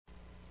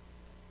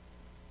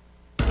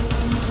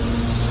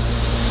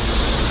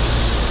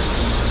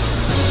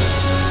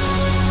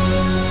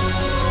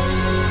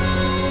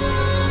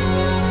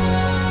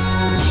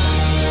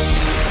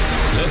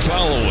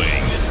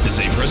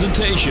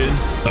presentation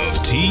of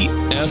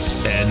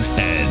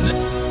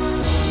TFNN.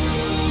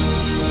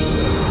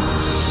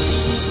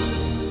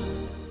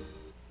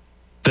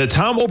 The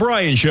Tom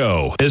O'Brien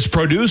Show is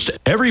produced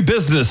every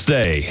business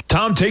day.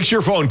 Tom takes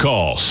your phone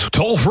calls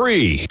toll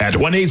free at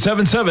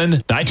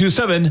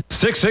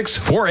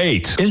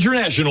 1-877-927-6648.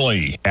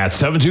 Internationally at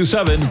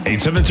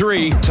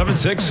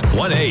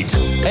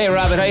 727-873-7618. Hey,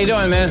 Robert, how you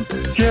doing, man?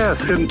 Yes,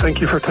 and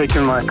thank you for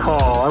taking my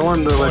call. I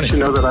wanted to let you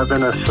know that I've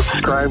been a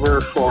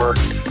subscriber for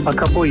a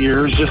couple of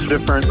years, just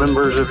different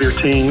members of your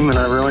team, and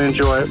I really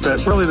enjoy it.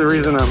 But really the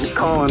reason I'm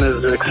calling is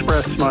to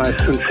express my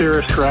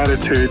sincerest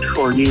gratitude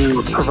for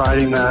you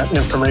providing that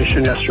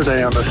information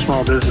yesterday on the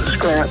small business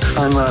grant.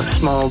 I'm a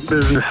small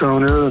business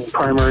owner and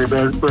primary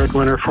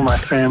breadwinner for my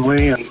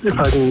family, and if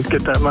I can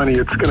get that money,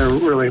 it's going to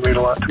really mean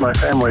a lot to my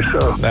family. So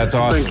that's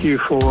awesome. Thank you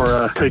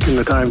for taking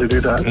the time to do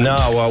that. No,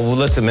 well,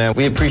 listen, man,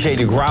 we appreciate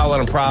you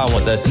growling and prowling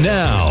with us.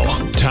 Now,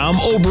 Tom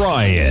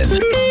O'Brien.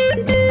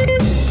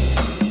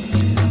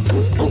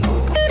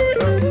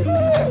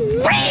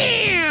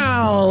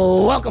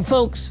 Welcome,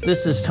 folks.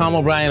 This is Tom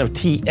O'Brien of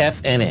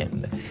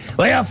TFNN.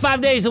 We go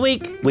 5 days a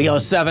week. We go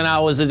 7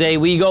 hours a day.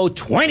 We go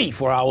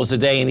 24 hours a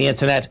day on the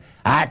internet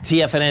at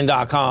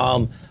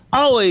TFNN.com.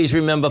 Always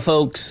remember,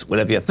 folks,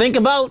 whatever you think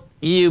about,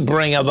 you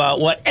bring about.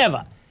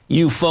 Whatever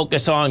you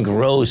focus on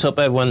grows. Hope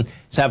everyone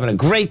is having a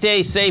great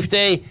day, safe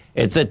day.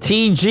 It's a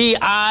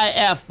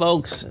TGIF,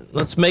 folks.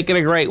 Let's make it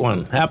a great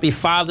one. Happy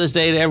Father's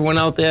Day to everyone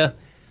out there.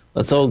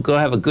 Let's all go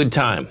have a good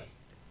time.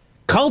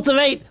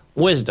 Cultivate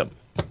wisdom.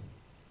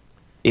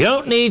 You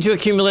don't need to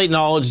accumulate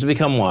knowledge to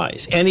become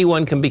wise.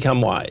 Anyone can become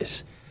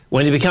wise.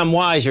 When you become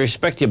wise, you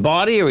respect your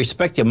body, you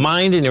respect your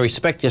mind, and you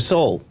respect your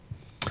soul.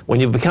 When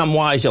you become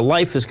wise, your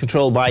life is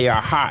controlled by your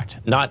heart,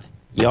 not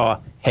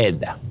your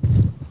head.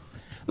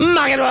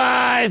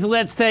 Market-wise,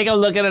 let's take a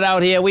look at it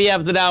out here. We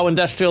have the Dow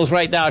Industrials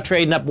right now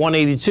trading up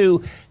 182,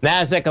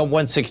 NASDAQ up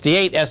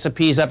 168,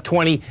 S&P's up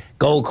 20,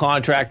 gold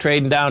contract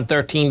trading down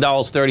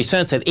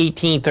 $13.30 at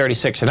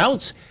 $18.36 an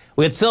ounce.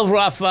 We had silver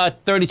off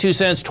 32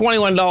 cents,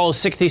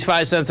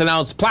 $21.65 an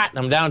ounce.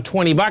 Platinum down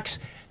 20 bucks,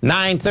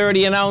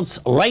 $9.30 an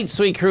ounce. Light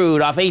sweet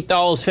crude off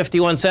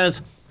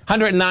 $8.51,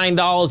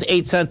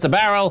 $109.08 a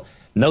barrel.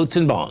 Notes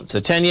and bonds. The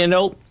 10-year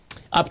note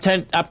up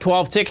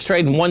 12 ticks,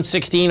 trading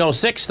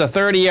 116.06. The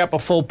 30-year up a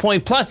full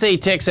point, plus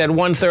 8 ticks at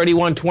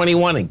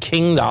 131.21. And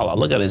King Dollar,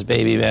 look at this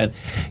baby, man.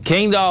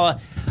 King Dollar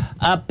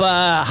up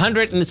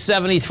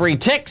 173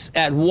 ticks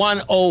at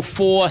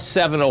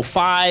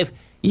 104.705.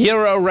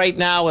 Euro right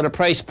now at a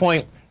price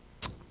point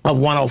of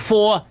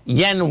 104.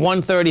 Yen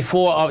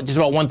 134, just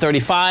about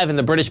 135, and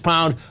the British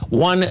pound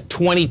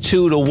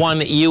 122 to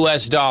 1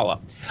 US dollar.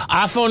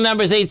 Our phone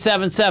number is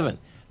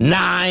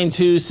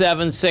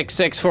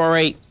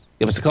 877-927-6648.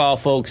 Give us a call,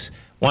 folks.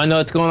 Want to know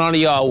what's going on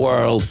in your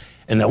world.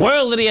 In the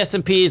world of the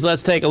S&Ps,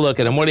 let's take a look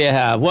at them. What do you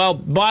have? Well,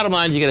 bottom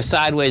line, you get a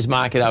sideways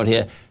market out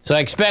here. So I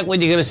expect what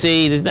you're going to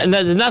see.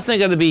 There's nothing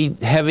going to be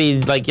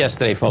heavy like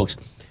yesterday, folks.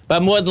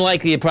 But more than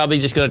likely, you're probably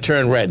just going to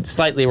turn red,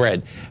 slightly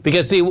red.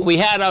 Because, see, what we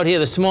had out here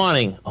this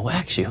morning... Oh,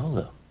 actually, hold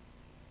on. Is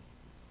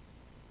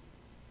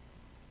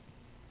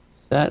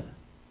that...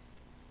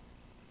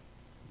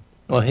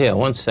 Well, here,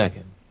 one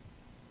second.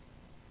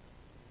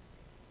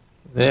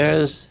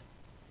 There's...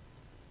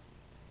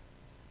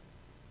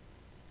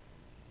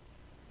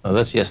 Oh,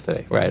 that's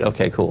yesterday. Right,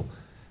 okay, cool.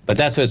 But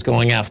that's what it's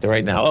going after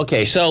right now.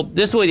 Okay, so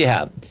this is what you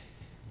have.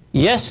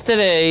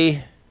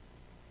 Yesterday...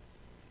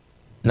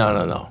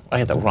 No. I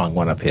had the wrong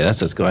one up here. That's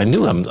what's going. I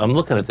knew I'm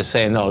looking at this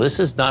saying, no, this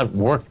is not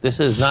work. This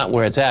is not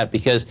where it's at,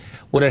 because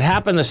what had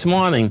happened this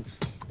morning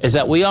is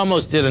that we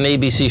almost did an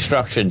ABC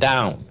structure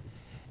down.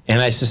 And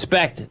I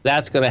suspect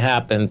that's going to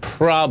happen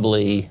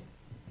probably,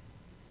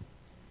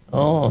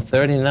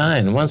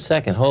 39. 1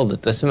 second. Hold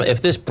it.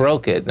 If this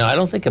broke it. No, I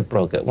don't think it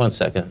broke it. 1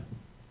 second.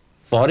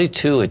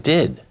 42, it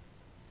did.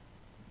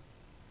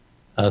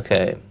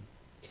 Okay.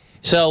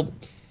 So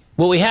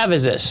what we have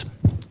is this.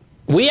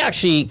 We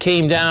actually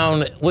came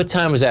down, what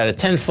time was that? At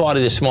 10:40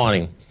 this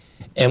morning.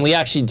 And we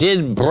actually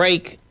did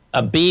break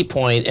a B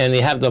point, and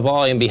you have the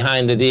volume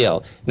behind the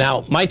deal.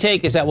 Now, my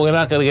take is that we're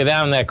not going to go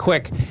down that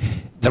quick.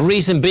 The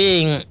reason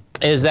being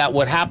is that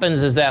what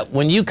happens is that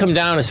when you come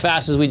down as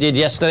fast as we did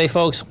yesterday,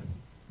 folks,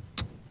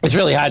 it's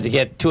really hard to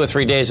get 2 or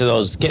 3 days of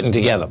those getting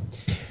together.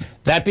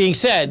 That being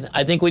said,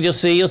 I think what you'll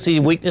see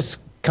weakness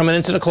coming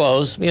into the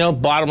close. You know,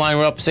 bottom line,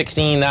 we're up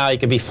 16 now. You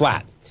could be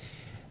flat.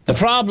 The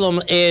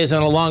problem is,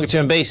 on a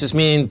longer-term basis,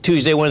 meaning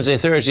Tuesday, Wednesday,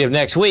 Thursday of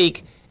next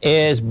week,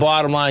 is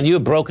bottom line, you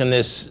have broken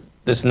this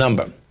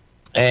number.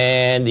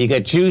 And you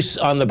got juice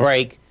on the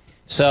break.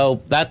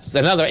 So that's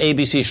another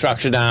ABC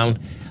structure down.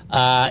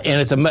 And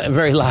it's a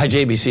very large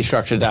ABC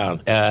structure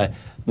down.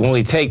 When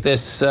we take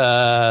this,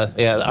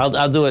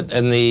 I'll do it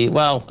in the,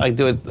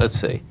 let's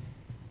see.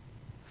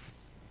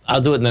 I'll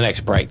do it in the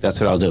next break.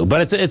 That's what I'll do.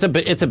 But it's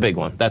a big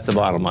one. That's the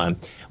bottom line.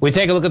 We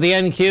take a look at the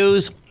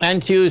NQs.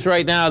 NQs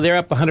right now, they're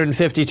up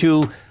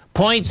 152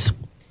 points.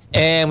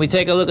 And we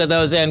take a look at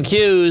those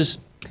NQs,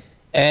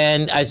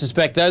 and I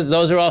suspect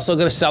those are also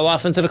going to sell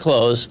off into the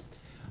close.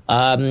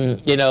 Bottom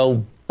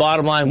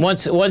bottom line,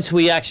 once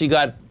we actually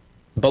got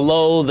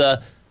below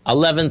the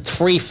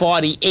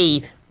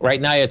 11,348, right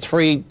now you're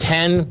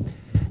 310,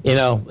 you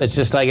know, it's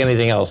just like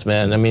anything else,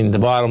 man. I mean, the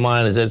bottom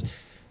line is that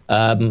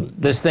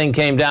this thing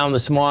came down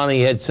this morning.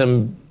 You had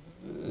some,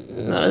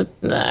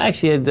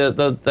 actually,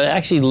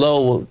 the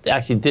low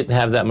actually didn't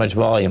have that much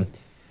volume.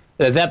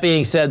 That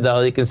being said,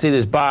 though, you can see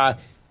this bar.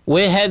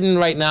 We're heading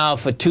right now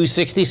for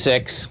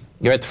 266.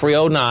 You're at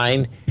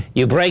 309.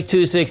 You break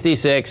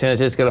 266, and it's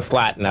just going to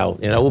flatten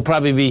out. You know, we'll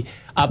probably be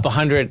up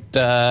 100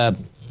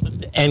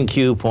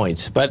 NQ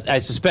points. But I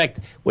suspect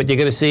what you're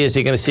going to see is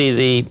you're going to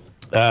see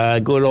the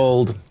good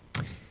old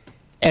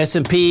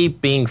S&P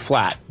being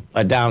flat,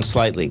 down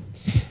slightly.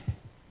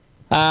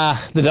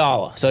 The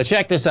dollar. So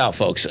check this out,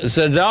 folks.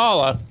 So the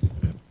dollar,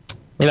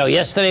 you know,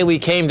 yesterday we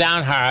came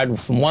down hard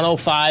from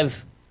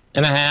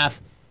 105.5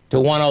 to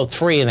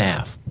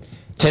 103.5.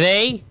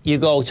 Today, you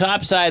go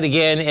topside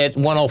again at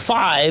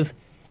 105,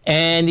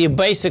 and you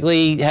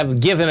basically have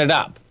given it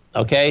up,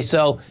 okay?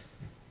 So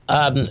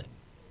when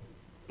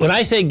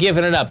I say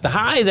giving it up, the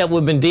high that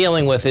we've been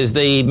dealing with is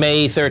the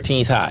May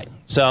 13th high.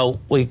 So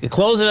we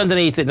close it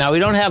underneath it. Now, we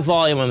don't have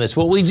volume on this.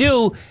 What we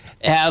do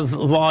have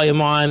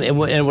volume on, and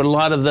what a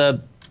lot of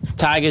the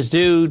Tigers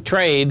do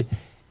trade,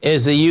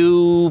 is the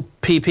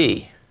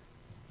UPP,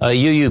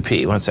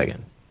 UUP. One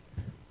second.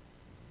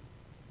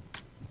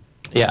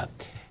 Yeah.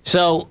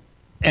 So,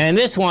 and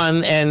this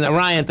one, and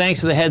Ryan,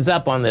 thanks for the heads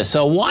up on this.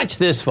 So watch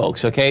this,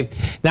 folks, okay?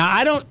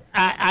 Now,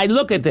 I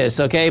look at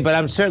this, okay, but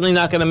I'm certainly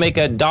not going to make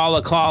a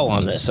dollar call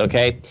on this,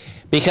 okay?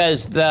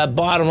 Because the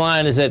bottom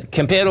line is that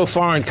compared to a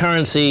foreign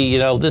currency, you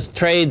know, this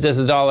trades as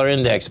a dollar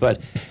index, and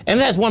it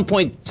has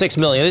 1.6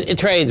 million. It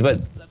trades,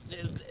 but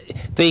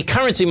the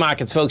currency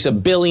markets, folks, are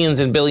billions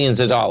and billions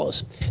of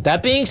dollars.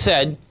 That being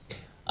said,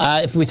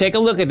 if we take a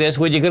look at this,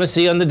 what you're going to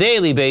see on the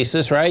daily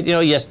basis, right? You know,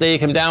 yesterday you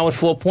come down with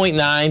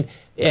 4.9,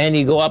 and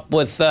you go up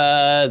with,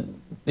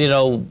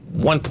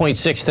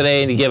 1.6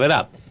 today, and you give it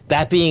up.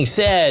 That being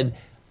said,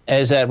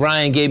 as that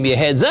Ryan gave me a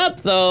heads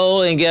up,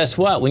 though, and guess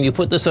what? When you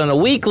put this on a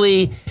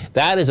weekly,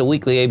 that is a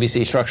weekly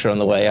ABC structure on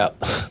the way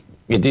up.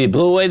 You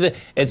blew away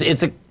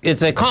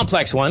it's a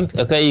complex one.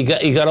 Okay,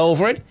 you got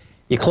over it,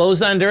 you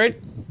closed under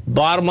it.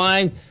 Bottom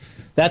line,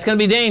 that's going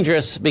to be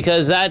dangerous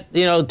because that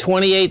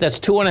 28, that's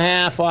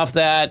 2.5 off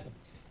that,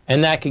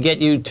 and that could get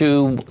you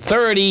to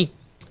 30.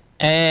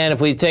 And if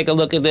we take a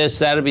look at this,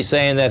 that'll be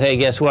saying that, hey,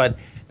 guess what?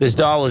 This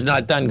dollar's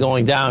not done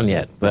going down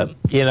yet. But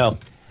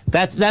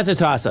that's a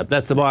toss-up.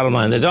 That's the bottom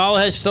line. The dollar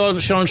has still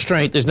shown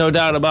strength. There's no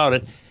doubt about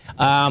it.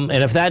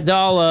 And if that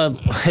dollar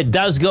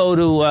does go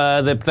to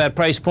that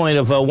price point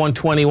of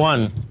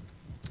 121,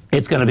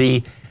 it's going to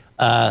be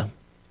a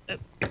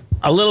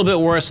little bit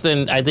worse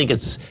than I think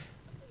it's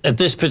at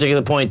this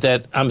particular point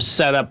that I'm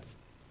set up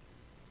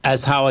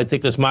as how I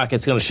think this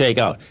market's going to shake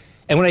out.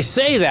 And when I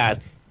say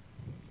that,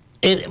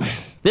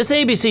 this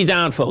ABC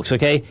down, folks,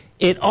 okay,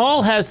 it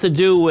all has to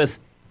do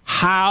with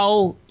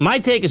how my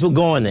take is we're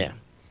going there.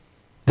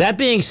 That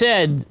being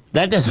said,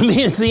 that doesn't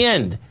mean it's the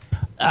end.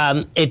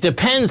 It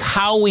depends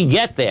how we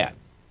get there.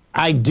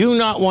 I do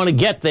not want to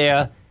get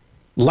there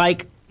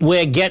like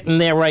we're getting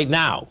there right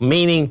now,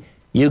 meaning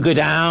you go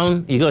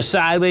down, you go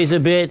sideways a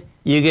bit,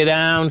 you go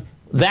down.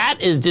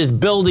 That is just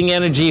building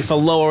energy for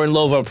lower and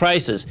lower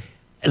prices.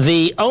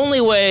 The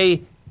only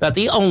way, not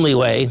the only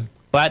way,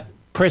 but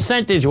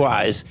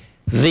percentage-wise,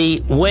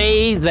 the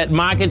way that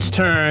markets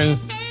turn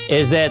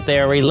is that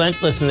they're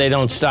relentless and they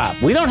don't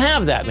stop. We don't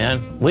have that,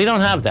 man. We don't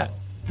have that.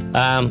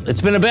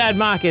 It's been a bad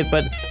market,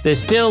 but there's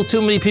still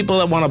too many people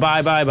that want to buy.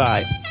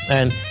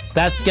 And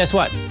guess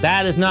what?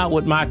 That is not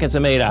what markets are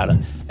made out of.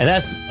 And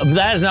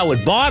that is not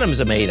what bottoms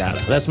are made out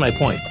of. That's my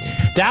point.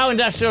 Dow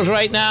Industrials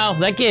right now,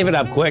 that gave it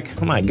up quick.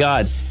 Oh, my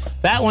God.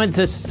 That went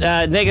to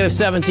negative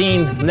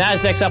 17.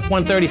 NASDAQ's up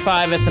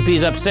 135.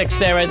 S&P's up 6.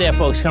 Stay right there,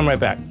 folks. Come right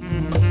back.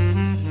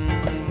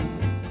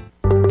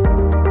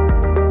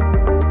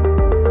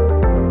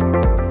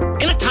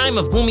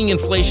 Of booming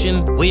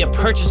inflation, where your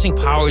purchasing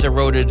power is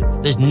eroded,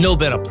 there's no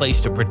better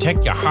place to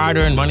protect your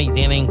hard-earned money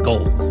than in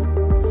gold.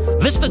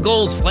 Vista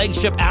Gold's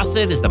flagship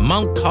asset is the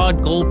Mount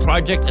Todd Gold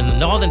Project in the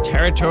Northern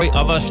Territory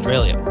of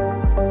Australia.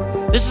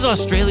 This is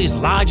Australia's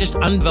largest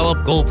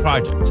undeveloped gold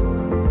project.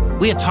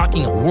 We are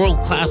talking a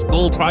world-class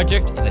gold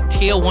project in a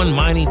Tier 1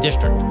 mining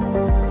district.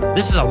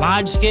 This is a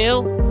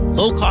large-scale,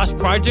 low-cost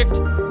project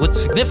with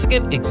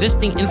significant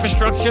existing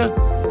infrastructure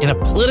in a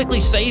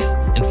politically safe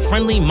and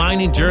friendly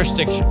mining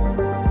jurisdiction.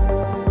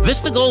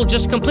 Vista Gold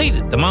just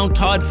completed the Mount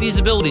Todd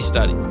feasibility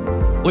study,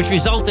 which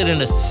resulted in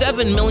a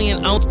 7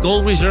 million ounce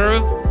gold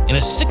reserve and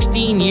a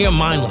 16-year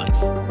mine life.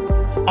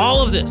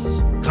 All of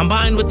this,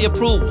 combined with the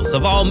approvals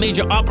of all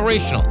major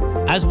operational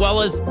as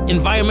well as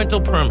environmental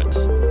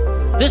permits.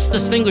 This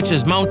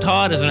distinguishes Mount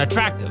Todd as an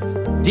attractive,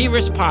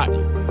 de-risk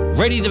partner,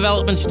 ready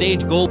development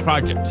stage gold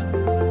project.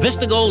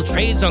 Vista Gold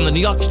trades on the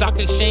New York Stock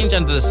Exchange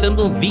under the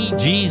symbol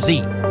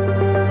VGZ.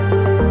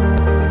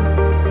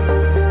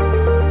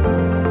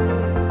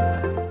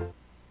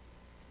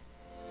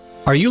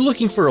 Are you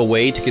looking for a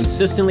way to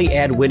consistently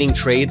add winning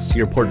trades to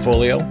your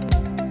portfolio?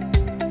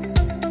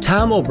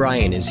 Tom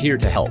O'Brien is here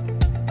to help.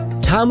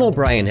 Tom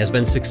O'Brien has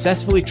been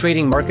successfully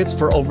trading markets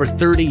for over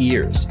 30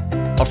 years.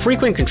 A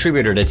frequent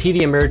contributor to TD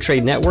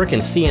Ameritrade Network and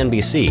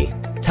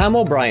CNBC, Tom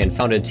O'Brien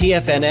founded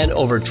TFNN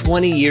over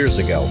 20 years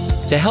ago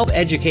to help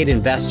educate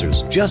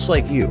investors just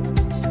like you.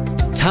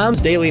 Tom's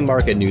daily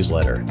market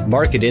newsletter,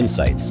 Market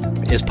Insights,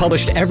 is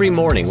published every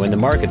morning when the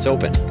markets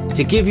open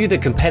to give you the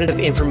competitive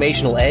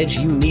informational edge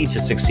you need to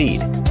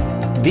succeed.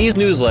 These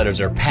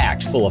newsletters are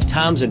packed full of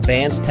Tom's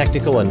advanced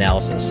technical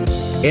analysis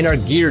and are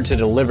geared to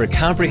deliver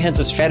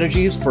comprehensive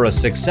strategies for a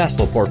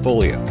successful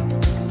portfolio.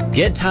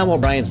 Get Tom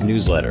O'Brien's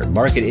newsletter,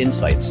 Market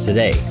Insights,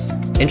 today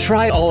and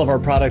try all of our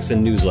products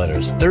and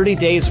newsletters 30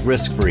 days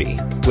risk-free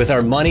with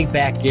our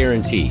money-back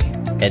guarantee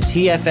at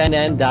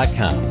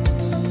TFNN.com.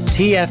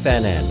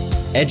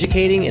 TFNN,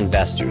 educating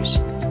investors.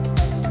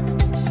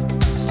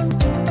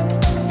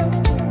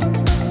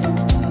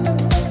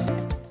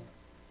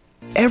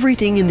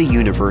 Everything in the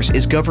universe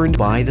is governed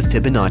by the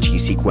Fibonacci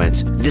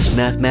sequence. This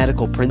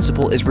mathematical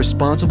principle is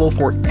responsible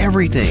for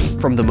everything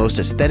from the most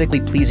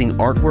aesthetically pleasing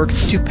artwork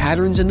to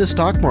patterns in the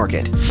stock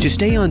market. To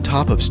stay on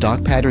top of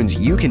stock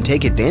patterns you can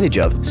take advantage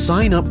of,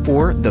 sign up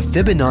for the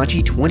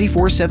Fibonacci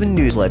 24/7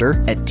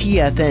 newsletter at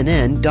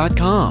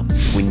TFNN.com.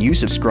 When you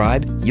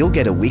subscribe, you'll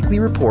get a weekly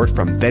report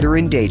from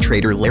veteran day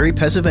trader Larry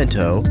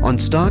Pesavento on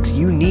stocks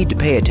you need to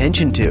pay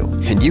attention to.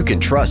 And you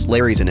can trust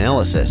Larry's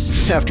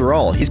analysis. After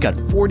all, he's got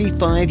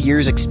 45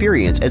 years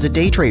experience as a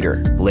day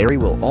trader. Larry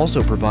will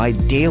also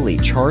provide daily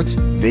charts,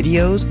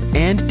 videos,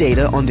 and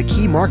data on the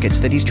key markets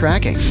that he's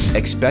tracking.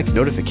 Expect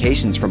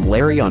notifications from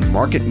Larry on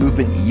market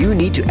movement you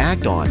need to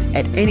act on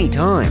at any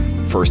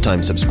time.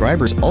 First-time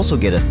subscribers also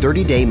get a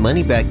 30-day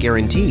money-back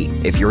guarantee.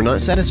 If you're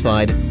not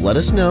satisfied, let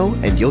us know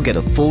and you'll get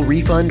a full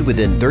refund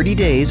within 30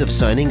 days of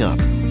signing up.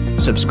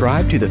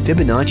 Subscribe to the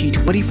Fibonacci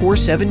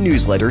 24/7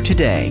 newsletter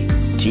today.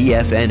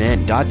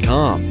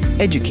 TFNN.com,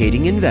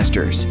 educating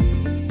investors.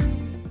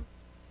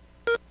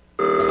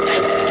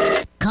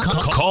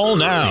 Call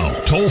now,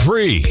 toll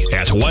free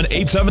at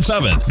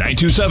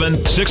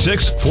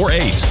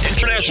 1-877-927-6648.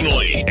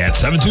 Internationally at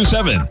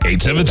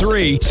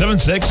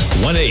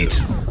 727-873-7618.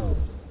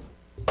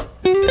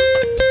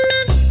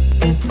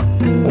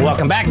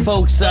 Welcome back,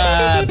 folks.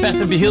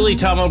 Best of Behuli,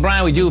 Tom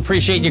O'Brien. We do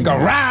appreciate you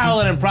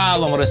growling and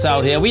prowling with us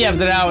out here. We have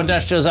the Dow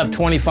Industrials up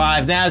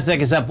 25. NASDAQ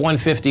is up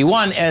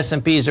 151.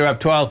 S&Ps are up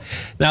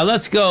 12. Now,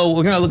 let's go.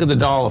 We're going to look at the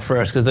dollar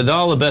first because the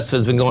dollar best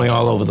has been going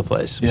all over the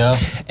place. Yeah.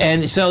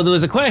 And so there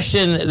was a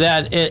question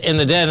that in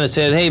the den that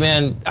said, hey,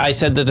 man, I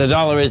said that the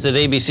dollar is the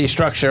ABC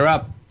structure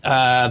up.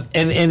 And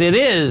it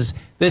is.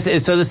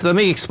 Let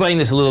me explain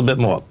this a little bit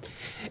more.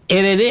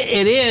 And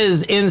it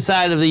is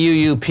inside of the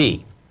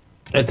UUP.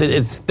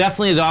 It's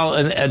definitely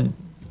an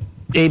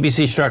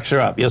ABC structure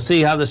up. You'll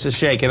see how this is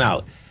shaken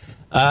out.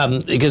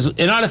 Because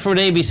in order for an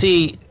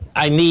ABC,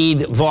 I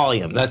need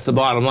volume. That's the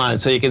bottom line.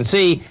 So you can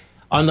see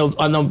on the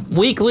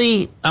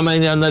weekly, on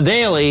the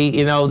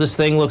daily, this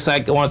thing looks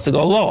like it wants to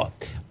go lower.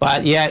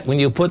 But yet, when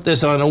you put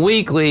this on a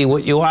weekly,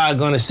 what you are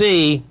going to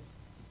see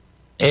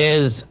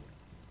is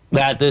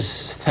that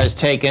this has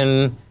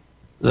taken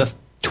the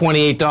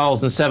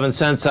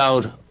 $28.07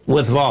 out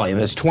with volume.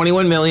 It's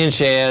 21 million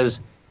shares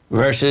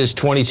versus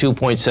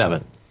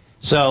 22.7.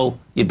 So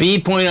your B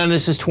point on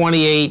this is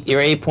 28, your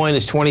A point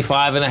is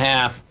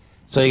 25.5.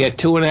 So you get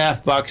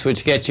 $2.50,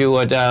 which gets you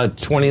at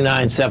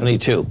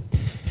 29.72.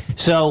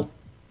 So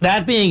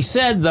that being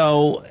said,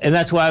 though, and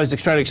that's why I was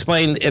trying to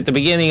explain at the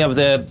beginning of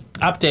the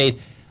update,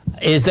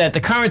 is that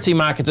the currency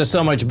markets are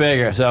so much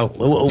bigger. So,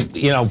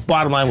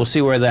 bottom line, we'll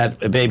see where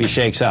that baby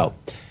shakes out.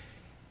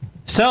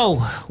 So,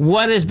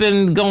 what has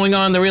been going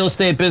on in the real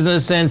estate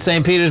business in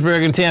St.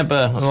 Petersburg and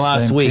Tampa in the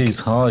last week?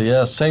 Oh,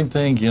 yeah, same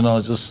thing,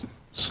 just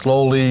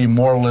slowly,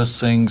 more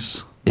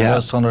listings,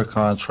 less under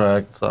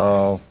contract,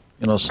 slowly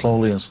and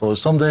slowly.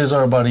 Some days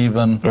are about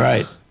even.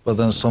 Right. But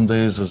then some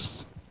days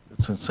it's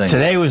insane.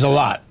 Today was a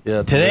lot.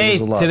 Yeah, today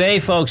was a lot. Today,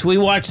 folks, we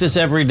watch this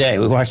every day.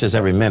 We watch this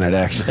every minute,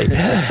 actually.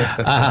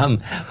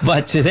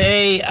 But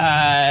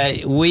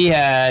today we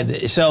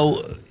had,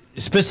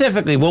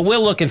 specifically, what we're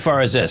looking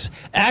for is this.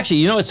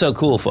 Actually, what's so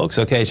cool, folks?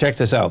 Okay, check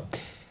this out.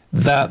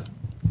 The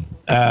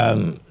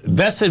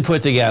Bestfed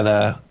put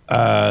together,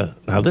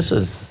 now this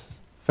was,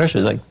 first it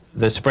was like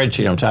the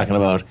spreadsheet I'm talking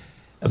about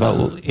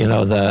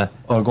the...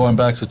 Oh, going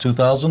back to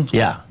 2000?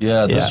 Yeah.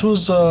 Yeah, this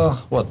was,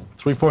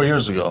 3-4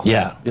 years ago.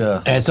 Yeah.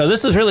 Yeah. And so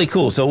this was really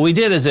cool. So what we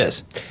did is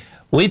this.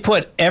 We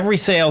put every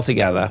sale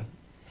together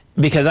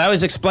because I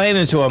was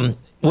explaining to them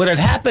what had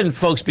happened,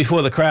 folks,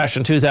 before the crash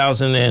in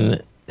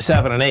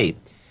 2007 and 8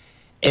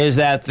 is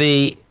that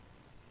the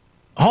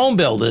home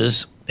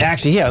builders,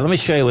 actually, let me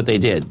show you what they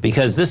did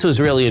because this was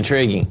really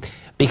intriguing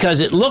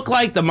because it looked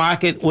like the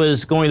market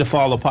was going to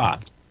fall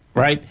apart,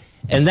 right?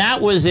 And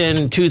that was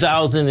in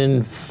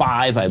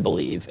 2005, I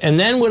believe. And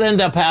then what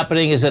ended up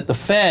happening is that the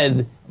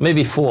Fed,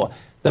 maybe 4,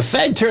 the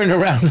Fed turned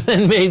around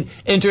and made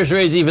interest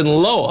rates even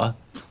lower.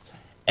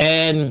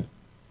 And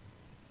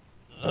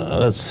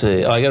let's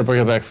see. Oh, I got to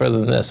bring it back further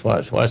than this.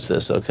 Watch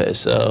this. Okay,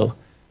 so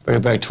bring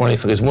it back 20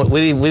 because you're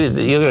going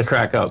to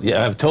crack up.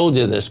 Yeah, I've told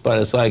you this, but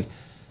it's like,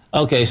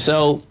 Okay,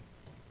 so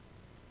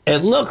it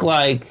looked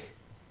like,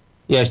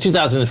 it's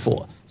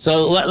 2004.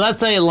 So let's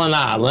say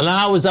Lennar.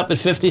 Lennar was up at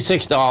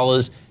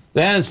 $56.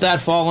 Then it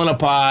started falling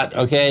apart,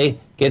 okay?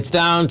 Gets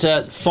down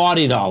to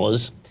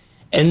 $40.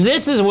 And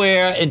this is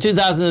where, in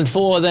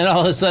 2004, then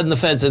all of a sudden the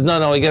Fed says,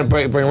 no, we got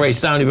to bring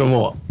rates down even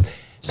more.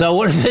 So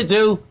what does it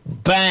do?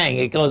 Bang,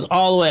 it goes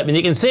all the way up. And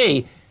you can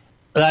see,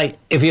 like,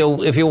 if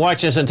you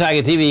watch this on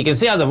Tiger TV, you can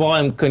see how the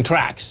volume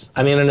contracts.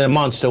 I mean, in a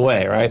monster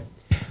way, right?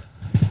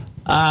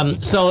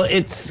 So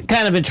it's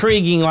kind of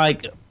intriguing,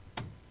 like,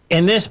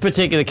 in this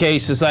particular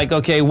case, it's like,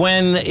 okay,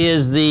 when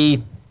is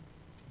the,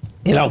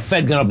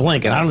 Fed going to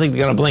blink? And I don't think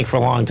they're going to blink for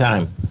a long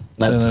time.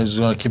 And it's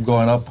going to keep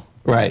going up.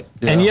 Right.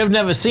 Yeah. And you've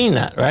never seen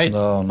that, right?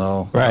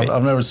 No. Right.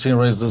 I've never seen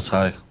rates this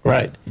high.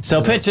 Right.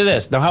 So picture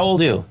this. Now, how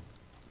old are you?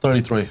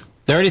 33.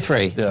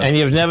 33. Yeah. And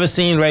you've never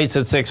seen rates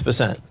at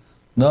 6%.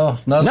 No,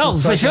 not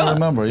since for I sure. can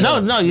remember. Yeah.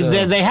 No,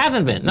 they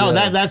haven't been. No,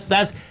 that's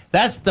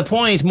the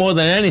point more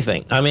than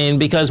anything. I mean,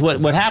 because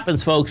what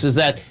happens, folks, is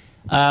that,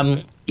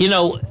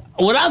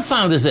 what I've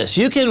found is this.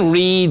 You can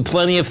read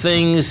plenty of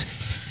things,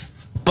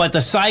 but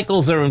the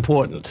cycles are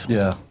important.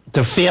 Yeah.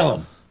 To feel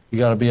them. You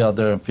got to be out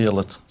there and feel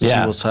it. See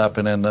what's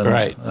happening. And,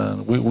 right.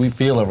 And we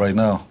feel it right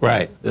now.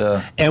 Right.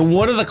 Yeah. And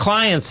what are the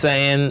clients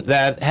saying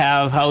that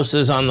have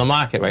houses on the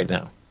market right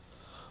now?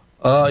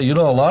 A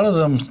lot of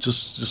them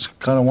just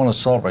kind of want to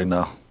sell right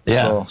now.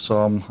 Yeah. So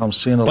I'm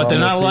seeing a lot. But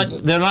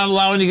they're not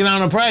allowing you to get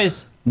down on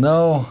price.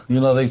 No,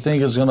 they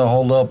think it's going to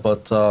hold up,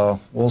 but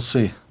we'll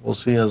see. We'll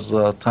see as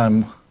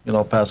time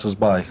passes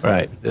by.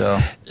 Right.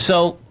 Yeah.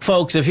 So,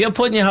 folks, if you're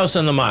putting your house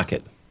on the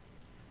market,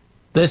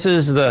 this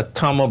is the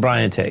Tom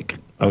O'Brien take.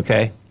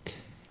 Okay?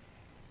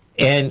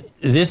 And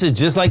this is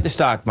just like the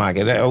stock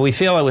market. We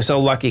feel like we're so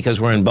lucky because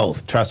we're in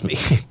both. Trust me.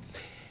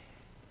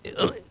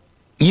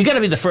 You got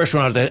to be the first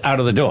one out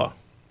of the door.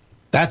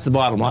 That's the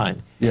bottom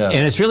line. Yeah.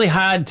 And it's really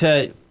hard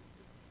to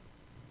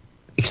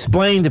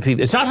explain to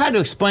people. It's not hard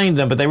to explain to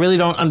them, but they really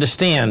don't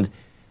understand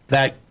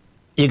that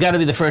you got to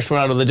be the first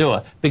one out of the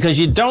door because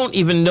you don't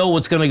even know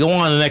what's going to go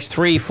on in the next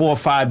 3, 4,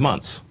 5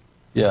 months.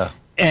 Yeah.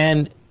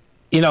 And,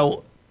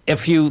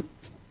 if you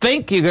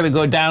think you're going to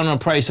go down on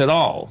price at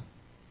all,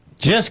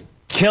 just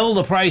kill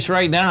the price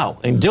right now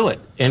and do it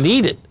and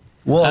eat it.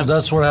 Well,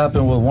 that's what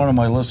happened with one of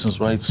my listings,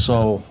 right?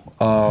 So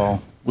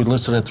we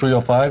listed at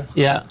 305.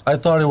 Yeah. I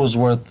thought it was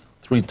worth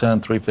 310,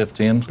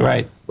 315.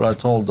 Right. But I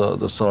told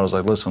the sellers,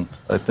 like, listen,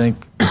 I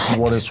think this is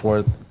what it's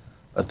worth.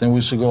 I think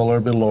we should go a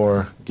little bit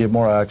lower, give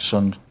more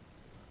action.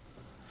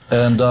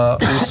 And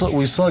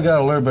we still got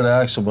a little bit of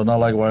action, but not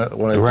like what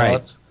I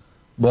thought.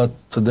 But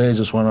today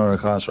just went under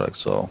contract,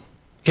 so.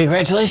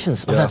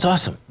 Congratulations. Oh, that's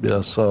awesome.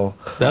 Yeah, so.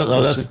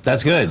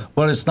 That's good.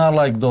 But it's not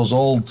like those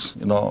old,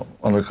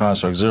 under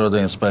contract,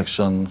 0-day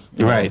inspection.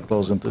 Right.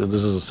 Closing. This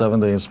is a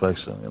 7-day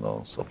inspection,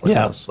 stuff like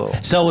that.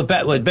 So what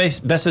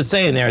Best is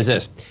saying there is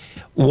this.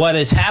 What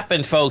has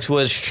happened, folks,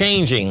 what's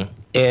changing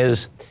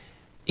is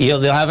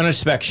they'll have an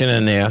inspection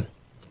in there.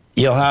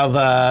 You'll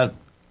have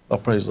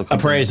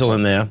appraisal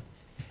in there.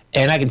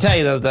 And I can tell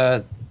you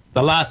that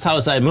the last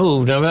house I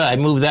moved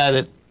that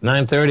at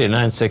 930 or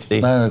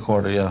 960. 9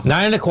 1/4, yeah.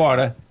 9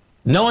 1/4.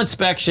 No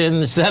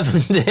inspection,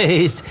 7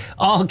 days,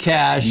 all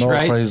cash, no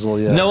right? No appraisal,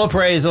 yeah. No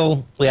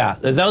appraisal, yeah.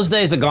 Those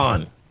days are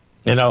gone,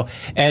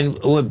 And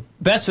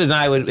Bestford and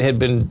I had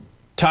been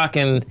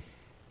talking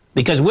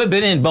because we've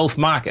been in both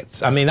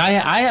markets. I mean, I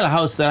had a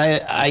house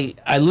that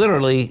I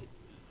literally,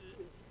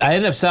 I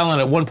ended up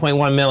selling at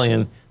 $1.1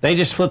 million. They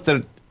just flipped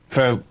it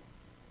for,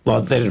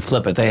 well, they didn't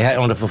flip it. They had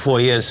owned it for 4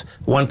 years,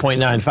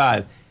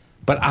 1.95.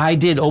 But I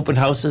did open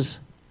houses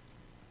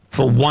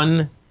for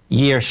 1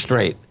 year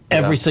straight,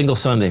 every single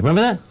Sunday.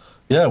 Remember that?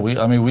 Yeah,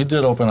 we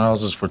did open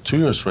houses for 2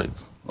 years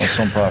straight on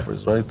some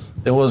properties, right?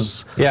 It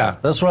was,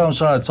 that's what I'm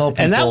trying to tell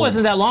people. And that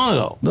wasn't that long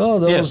ago. No,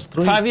 that was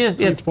 5 years,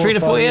 3 to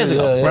 4 years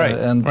ago. Yeah. Right.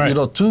 And,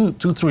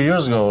 2-3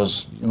 years ago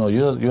was,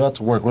 you had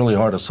to work really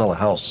hard to sell a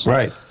house.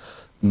 Right.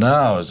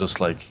 Now it's just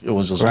like, it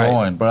was just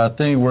going. But I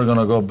think we're going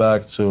to go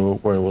back to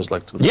where it was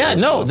like 2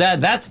 years ago.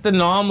 That's the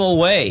normal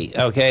way,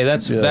 okay?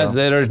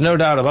 There's no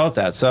doubt about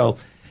that. So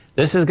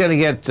this is going to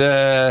get,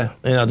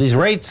 these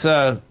rates,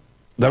 the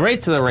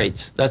rates are the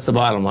rates. That's the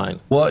bottom line.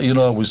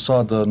 Well, we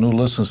saw the new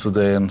listings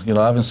today, and,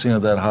 I haven't seen it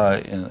that high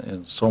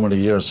in so many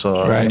years.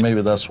 So I think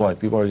maybe that's why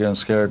people are getting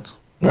scared.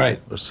 Right.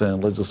 They're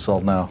saying, let's just sell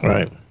now.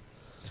 Right.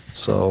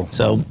 So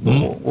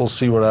we'll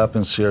see what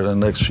happens here in the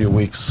next few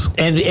weeks.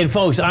 And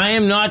folks, I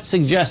am not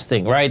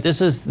suggesting, right?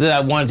 I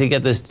wanted to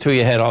get this to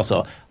your head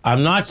also.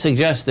 I'm not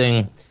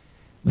suggesting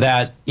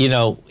that,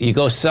 you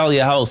go sell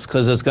your house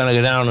because it's going to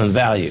go down in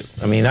value.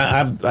 I mean,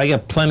 I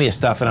got plenty of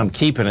stuff and I'm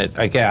keeping it.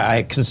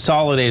 I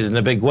consolidated in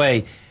a big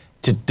way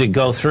to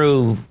go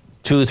through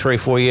 2, 3,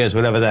 4 years,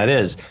 whatever that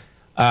is.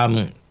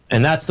 And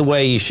that's the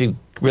way you should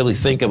really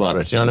think about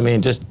it. You know what I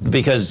mean? Just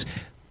because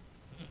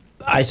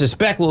I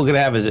suspect what we're going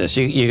to have is this.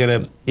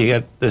 You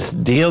got this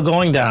deal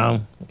going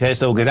down. Okay,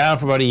 so we'll go down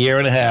for about 1.5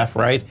 years,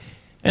 right?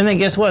 And then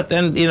guess what?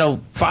 Then,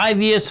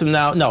 5 years from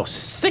now, no,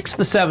 6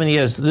 to 7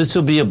 years, this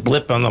will be a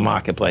blip on the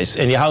marketplace,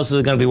 and your houses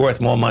are going to be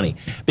worth more money.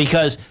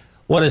 Because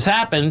what has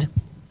happened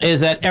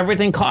is that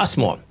everything costs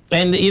more.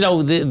 And, you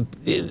know, the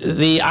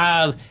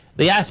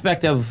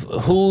aspect of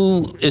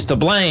who is to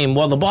blame,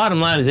 well, the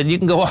bottom line is that you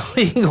can go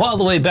all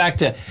the way back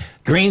to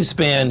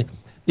Greenspan.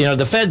 You know,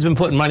 the Fed's been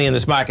putting money in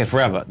this market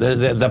forever.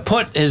 The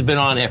put has been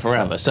on there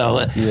forever. So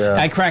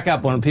I crack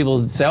up when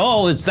people say,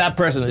 oh, it's that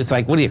person. It's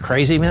like, what are you,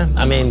 crazy, man?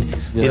 I mean,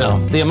 you know,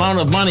 the amount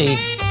of money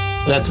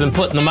that's been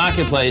put in the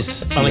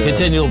marketplace on a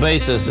continual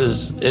basis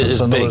is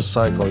another big.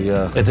 cycle,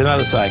 yeah. It's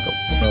another cycle.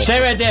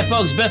 Stay right there,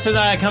 folks. Best and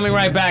I are coming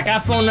right back.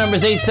 Our phone number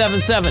is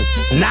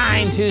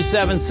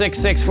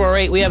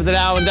 877-927-6648. We have the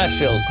Dow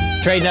Industrials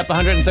trading up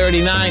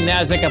 139,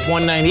 NASDAQ up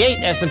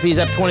 198, S&P's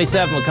up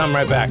 27. We'll come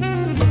right back.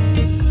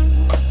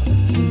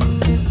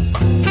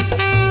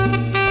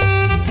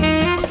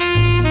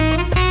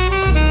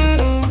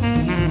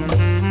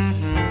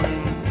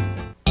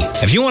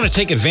 If you want to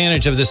take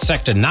advantage of this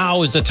sector,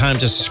 now is the time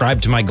to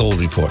subscribe to my Gold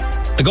Report.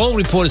 The Gold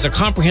Report is a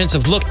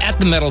comprehensive look at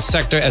the metals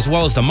sector as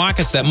well as the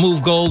markets that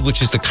move gold,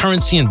 which is the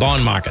currency and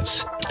bond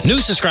markets. New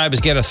subscribers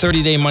get a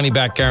 30-day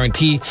money-back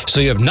guarantee, so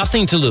you have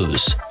nothing to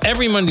lose.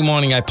 Every Monday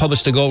morning, I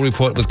publish the Gold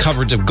Report with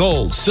coverage of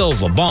gold,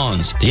 silver,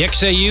 bonds, the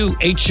XAU,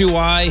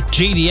 HUI,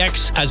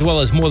 GDX, as well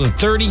as more than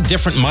 30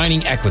 different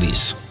mining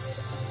equities.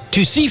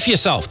 To see for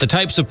yourself the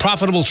types of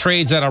profitable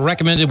trades that are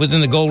recommended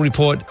within the Gold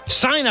Report,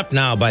 sign up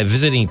now by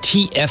visiting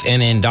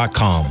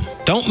TFNN.com.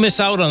 Don't miss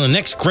out on the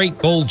next great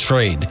gold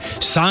trade.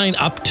 Sign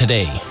up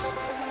today.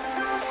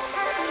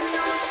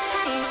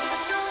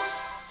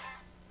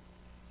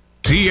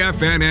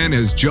 TFNN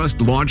has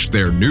just launched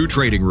their new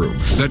trading room,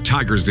 the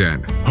Tiger's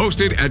Den.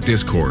 Hosted at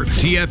Discord,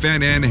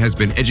 TFNN has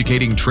been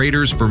educating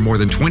traders for more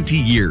than 20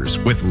 years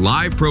with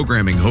live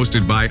programming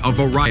hosted by a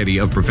variety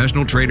of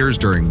professional traders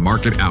during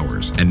market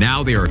hours. And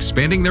now they are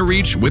expanding their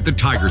reach with the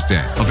Tiger's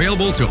Den.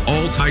 Available to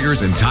all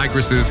tigers and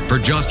tigresses for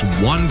just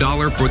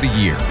 $1 for the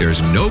year.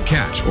 There's no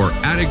catch or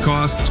added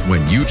costs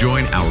when you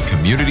join our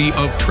community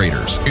of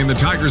traders. In the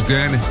Tiger's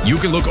Den, you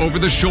can look over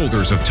the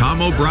shoulders of Tom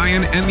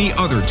O'Brien and the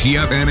other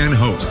TFNN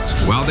hosts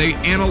while they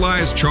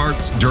analyze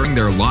charts during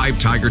their live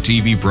Tiger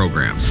TV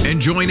programs,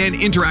 and join an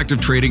interactive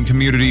trading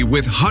community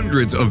with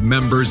hundreds of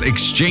members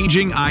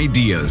exchanging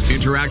ideas.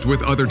 Interact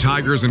with other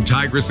tigers and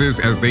tigresses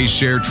as they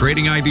share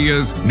trading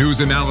ideas, news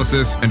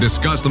analysis, and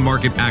discuss the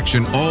market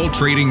action all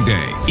trading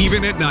day,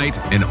 even at night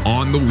and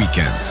on the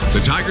weekends. The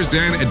Tiger's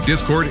Den at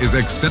Discord is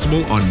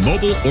accessible on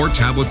mobile or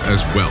tablets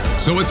as well,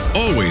 so it's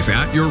always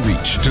at your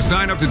reach. To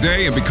sign up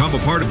today and become a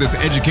part of this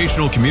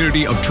educational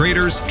community of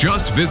traders,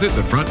 just visit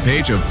the front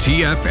page of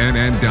TFNN.com. TFNN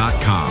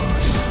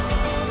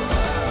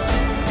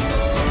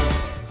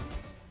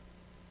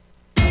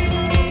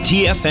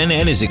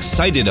is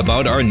excited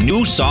about our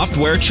new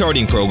software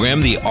charting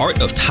program, The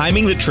Art of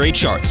Timing the Trade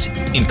Charts.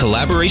 In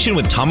collaboration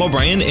with Tom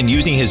O'Brien and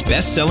using his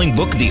best-selling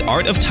book, The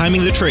Art of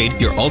Timing the Trade,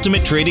 Your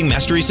Ultimate Trading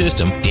Mastery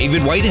System,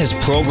 David White has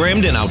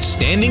programmed an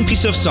outstanding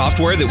piece of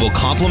software that will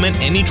complement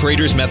any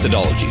trader's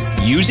methodology.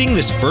 Using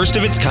this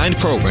first-of-its-kind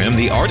program,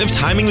 The Art of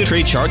Timing the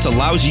Trade Charts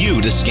allows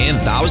you to scan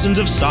thousands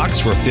of stocks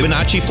for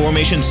Fibonacci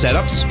formation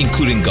setups,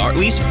 including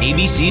Gartley's,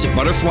 ABC's,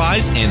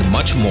 butterflies, and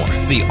much more.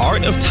 The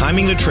Art of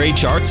Timing the Trade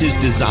Charts is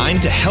designed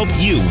to help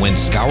you when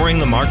scouring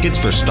the markets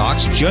for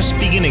stocks just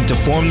beginning to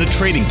form the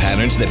trading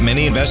patterns that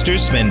many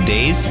investors spend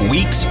days,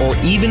 weeks, or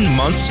even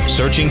months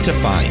searching to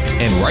find.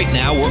 And right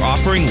now, we're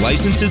offering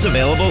licenses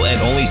available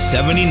at only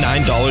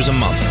 $79 a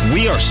month.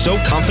 We are so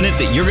confident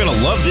that you're going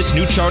to love this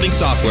new charting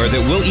software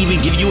that will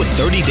even give you a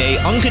 30-day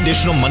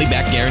unconditional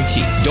money-back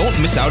guarantee. Don't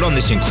miss out on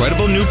this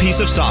incredible new piece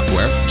of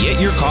software.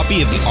 Get your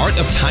copy of The Art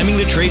of Timing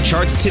the Trade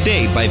Charts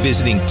today by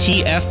visiting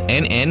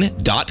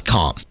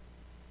TFNN.com.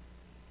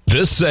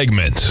 This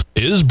segment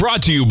is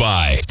brought to you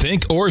by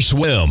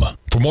Thinkorswim.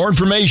 For more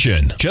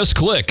information, just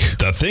click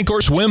the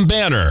Thinkorswim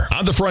banner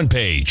on the front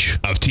page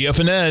of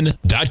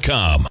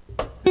TFNN.com.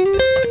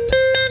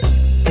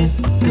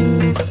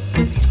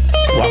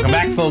 Welcome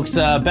back, folks.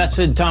 Best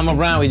Fit Tom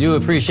O'Brien. We do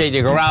appreciate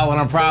you growling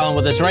and prowling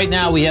with us. Right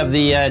now, we have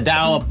the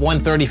Dow up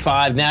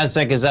 135,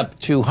 NASDAQ is up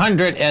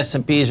 200,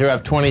 S&Ps are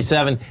up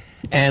 27.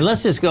 And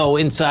let's just go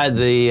inside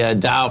the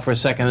Dow for a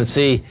second and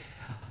see.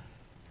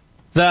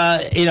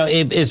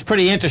 It's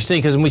pretty interesting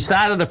because when we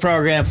started the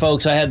program,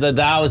 folks, I had the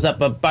Dow was up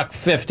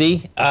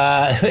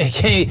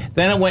 $1.50.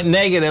 Then it went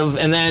negative,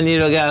 and then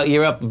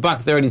you're up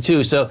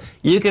 $1.32. So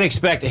you can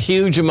expect a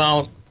huge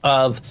amount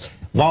of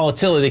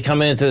volatility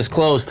coming into this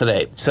close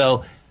today.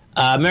 So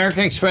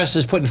American Express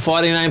is putting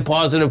 49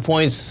 positive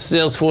points,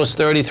 Salesforce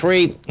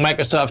 33,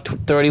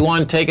 Microsoft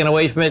 31, taken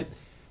away from it.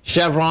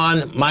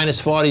 Chevron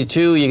minus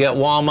 42. You got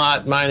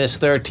Walmart minus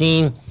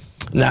 13.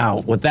 Now,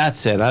 with that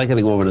said, I got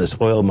to go over to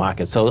this oil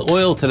market. So the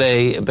oil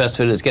today, Best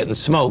Fit, is getting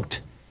smoked,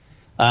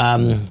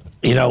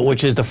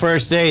 which is the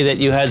first day that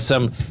you had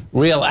some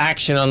real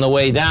action on the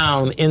way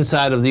down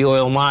inside of the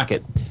oil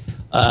market.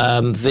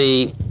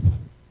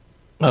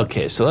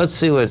 Okay, so let's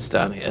see what's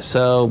done here.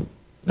 So,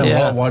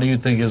 why do you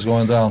think it's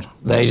going down?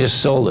 They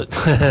just sold it.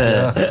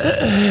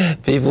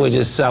 People were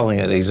just selling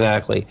it,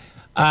 exactly.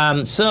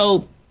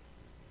 So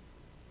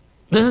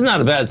this is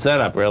not a bad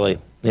setup, really.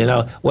 You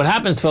know, what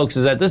happens, folks,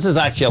 is that this is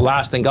actually a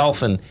last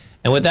engulfing.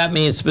 And what that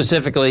means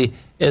specifically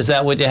is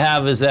that what you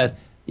have is that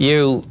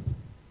you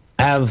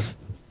have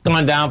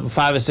gone down for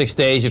 5 or 6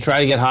 days. You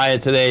try to get higher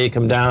today, you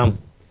come down.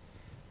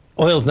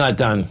 Oil's not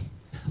done.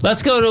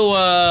 Let's go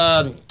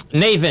to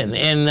Nathan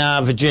in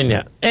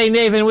Virginia. Hey,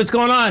 Nathan, what's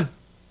going on?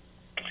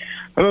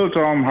 Hello,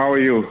 Tom. How are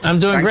you? I'm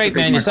doing great,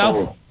 man.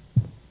 Yourself?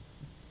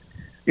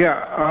 Yeah,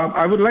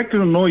 I would like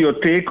to know your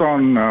take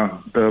on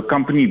the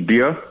company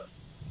Deere.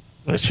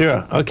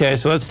 Sure. Okay,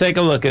 so let's take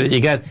a look at it.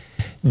 You got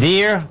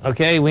Deere,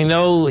 okay, we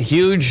know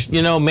huge,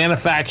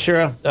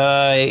 manufacturer,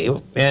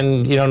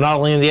 and, not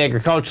only in the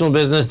agricultural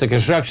business, the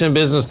construction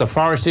business, the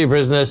forestry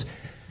business,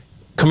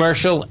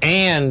 commercial,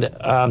 and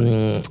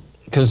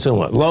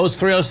consumer. Lows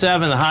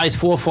 307, the highs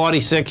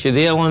 446.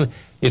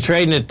 You're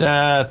trading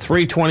at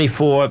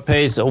 324. It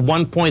pays a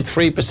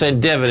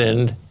 1.3%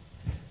 dividend.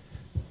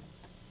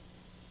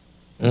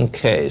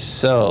 Okay,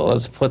 so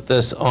let's put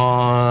this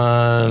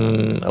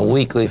on a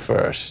weekly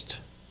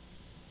first.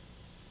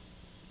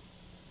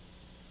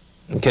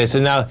 Okay, so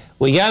now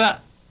we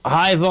got a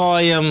high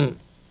volume.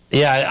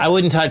 Yeah, I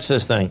wouldn't touch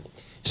this thing.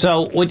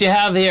 So what you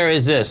have here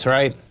is this,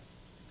 right?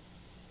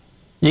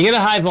 You get a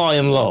high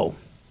volume low.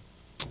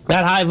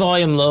 That high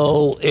volume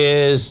low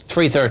is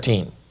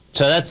 313.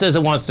 So that says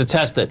it wants to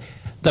test it.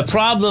 The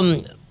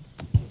problem,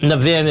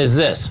 Navin, is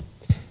this.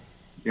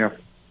 Yeah.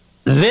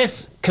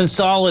 This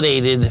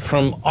consolidated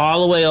from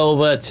all the way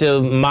over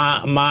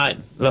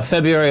to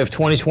February of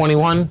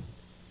 2021.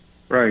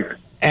 Right.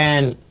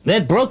 And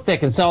that broke that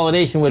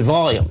consolidation with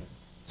volume.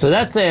 So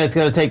that's saying it's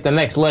going to take the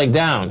next leg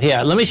down.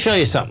 Here, let me show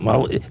you something.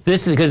 Well,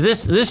 this is because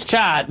this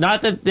chart,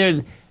 not that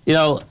they're,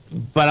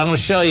 but I'm going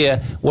to show you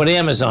what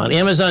Amazon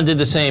did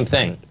the same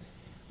thing.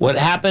 What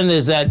happened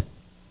is that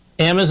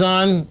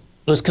Amazon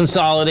was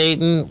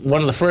consolidating,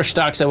 one of the first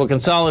stocks that were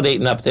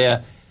consolidating up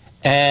there.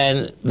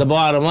 And the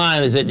bottom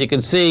line is that you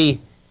can see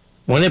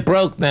when it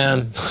broke,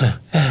 man,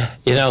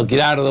 get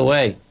out of the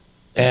way.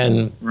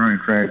 And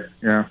right,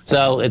 yeah.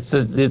 So it's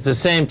the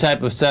same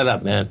type of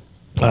setup, man.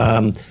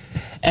 And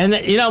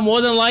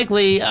more than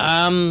likely,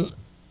 the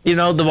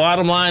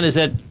bottom line is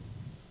that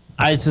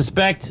I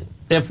suspect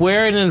if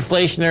we're in an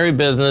inflationary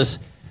business,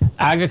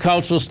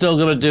 agriculture is still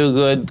going to do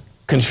good.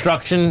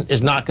 Construction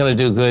is not going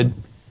to do good.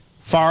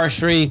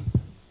 Forestry,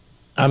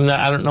 I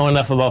don't know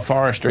enough about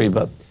forestry,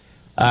 but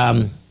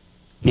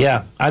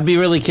yeah, I'd be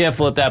really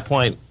careful at that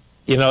point.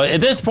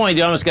 At this point,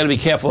 you almost got to be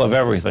careful of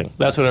everything.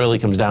 That's what it really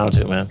comes down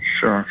to, man.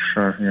 Sure,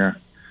 yeah.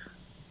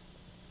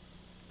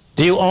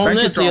 Do you own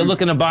this? Are you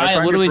looking to buy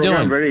it? What are we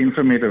doing? Very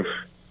informative.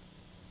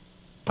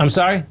 I'm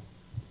sorry?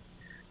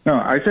 No,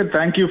 I said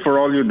thank you for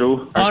all you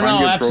do. Oh,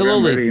 no,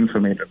 absolutely. Very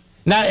informative.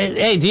 Now,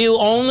 hey, do you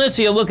own this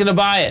or are you looking to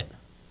buy it?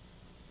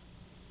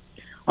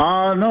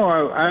 No,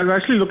 I was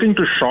actually looking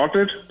to short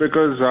it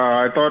because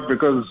I thought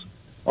because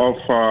of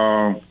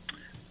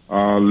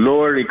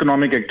lower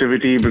economic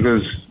activity,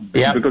 because of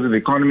the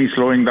economy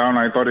slowing down,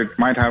 I thought it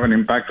might have an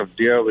impact of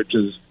Deere, which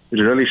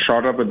really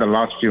shot up in the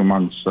last few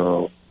months.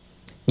 So,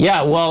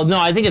 yeah, well, no,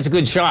 I think it's a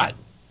good shot.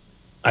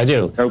 I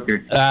do.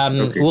 Okay.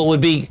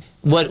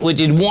 What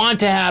you'd want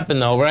to happen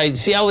though, right?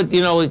 See how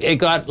it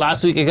got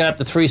last week. It got up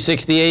to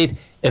 368.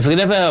 If it could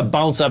ever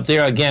bounce up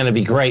there again, it'd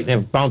be great. And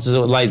if it bounces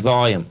with light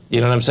volume, you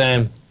know what I'm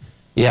saying?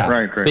 Yeah.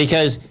 Right.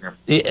 Because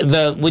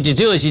what you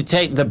do is you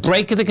take the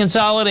break of the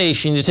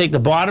consolidation, you take the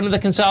bottom of the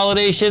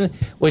consolidation,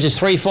 which is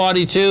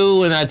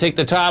 342, and I take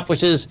the top,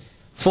 which is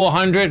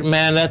 400.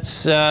 Man,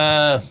 that's did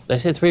I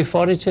say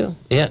 342?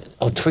 Yeah.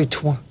 Oh,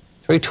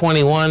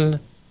 321.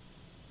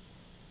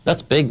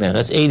 That's big, man.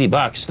 That's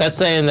 $80. That's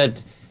saying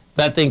that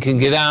thing can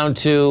get down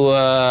to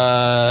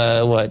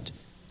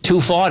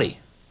 240.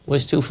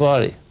 Where's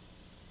 240?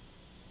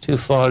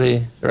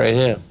 240 right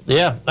here.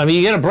 Yeah, I mean,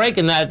 you get a break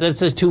in that. That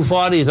says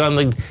 240s on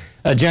the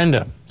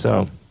agenda.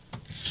 So,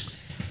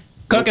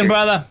 cooking,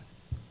 brother.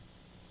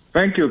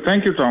 Thank you,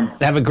 Tom.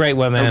 Have a great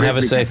one, man. Have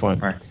a safe one.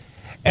 Bye.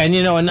 And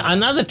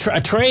another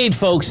trade,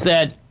 folks,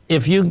 that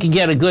if you can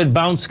get a good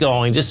bounce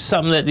going, just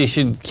something that you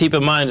should keep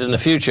in mind in the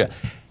future.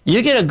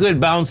 You get a good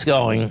bounce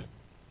going,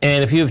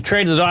 and if you've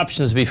traded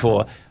options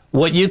before,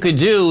 what you could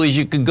do is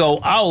you could go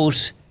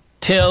out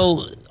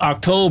till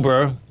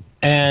October,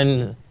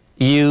 and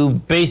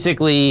you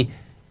basically,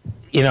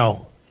 if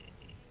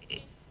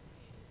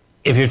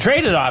you're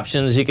traded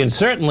options, you can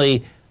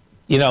certainly,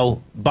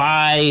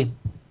 buy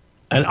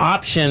an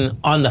option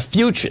on the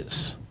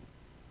futures.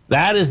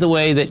 That is the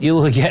way that you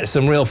will get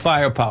some real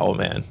firepower,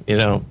 man,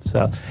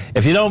 So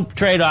if you don't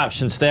trade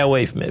options, stay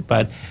away from it.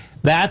 But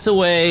that's a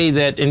way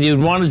that, and you'd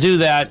want to do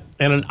that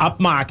in an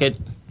up market.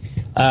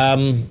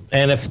 And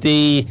if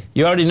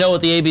you already know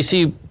what the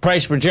ABC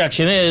price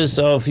projection is,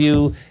 so if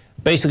you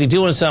basically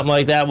doing something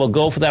like that, we'll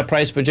go for that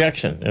price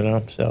projection,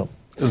 so.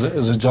 Is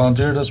it John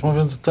Deere that's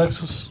moving to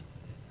Texas?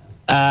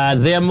 Are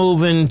they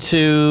moving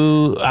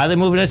to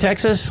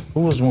Texas? Who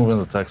was moving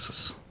to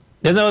Texas?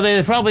 No,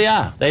 they probably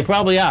are.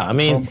 I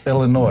mean, from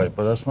Illinois,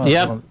 but that's not.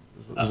 Yep.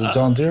 Is it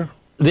John Deere?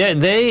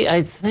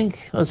 I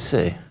think, let's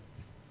see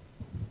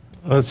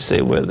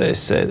where they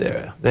say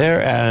they're.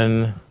 They're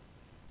in,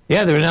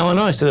 Yeah, they're in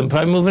Illinois, so they're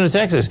probably moving to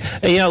Texas.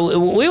 You know,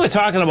 we were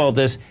talking about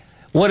this.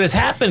 What has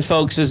happened,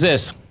 folks, is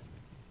this.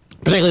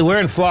 Particularly, we're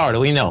in Florida.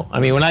 We know. I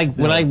mean, when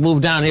I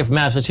moved down here from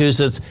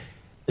Massachusetts,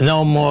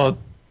 no more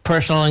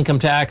personal income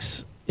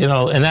tax. You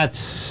know, and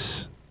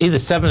that's either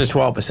 7 to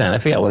 12%. I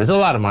forget what. It's a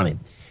lot of money.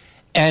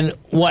 And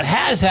what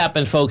has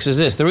happened, folks, is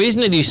this. The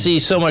reason that you see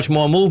so much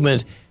more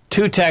movement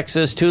to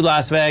Texas, to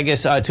Las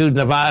Vegas, to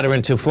Nevada,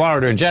 and to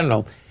Florida in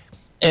general,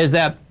 is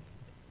that,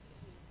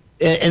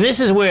 and this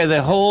is where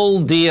the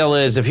whole deal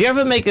is, if you're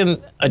ever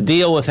making a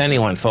deal with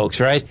anyone, folks,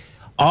 right,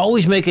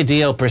 always make a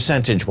deal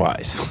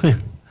percentage-wise.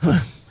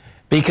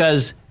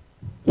 Because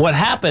what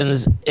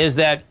happens is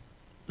that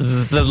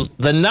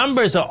the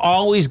numbers are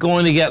always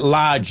going to get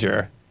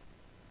larger,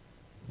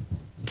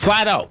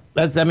 flat out.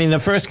 The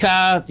first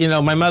car, you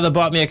know, my mother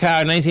bought me a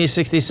car in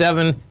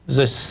 1967. It was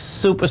a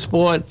Super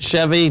Sport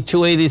Chevy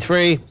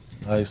 283.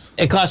 Nice.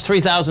 It cost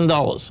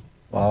 $3,000.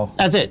 Wow.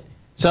 That's it.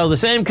 So the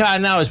same car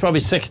now is probably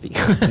 60.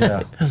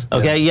 Yeah.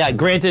 Okay, yeah,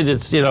 granted,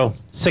 it's, you know,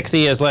 60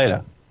 years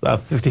later,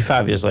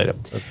 55 years later.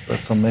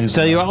 That's amazing.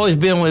 So you're always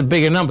dealing with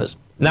bigger numbers.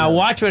 Now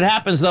watch what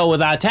happens, though,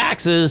 with our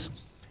taxes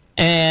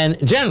and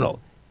general.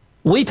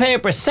 We pay a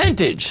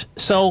percentage.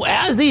 So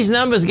as these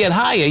numbers get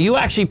higher, you're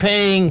actually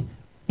paying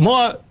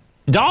more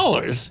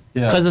dollars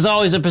because it's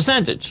always a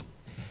percentage.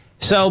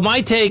 So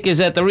my take is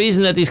that the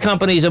reason that these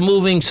companies are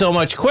moving so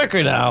much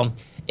quicker now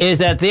is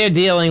that they're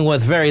dealing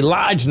with very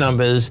large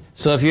numbers.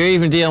 So if you're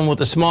even dealing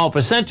with a small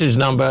percentage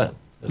number,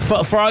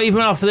 for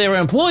even for their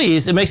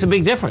employees, it makes a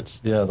big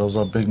difference. Yeah, those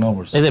are big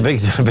numbers. They're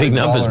big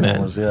numbers, man.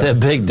 Numbers, yeah. They're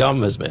big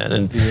numbers, man.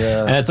 And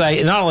it's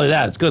like, not only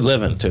that, it's good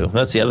living, too.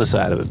 That's the other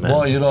side of it, man.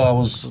 Well, you know, I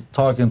was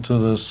talking to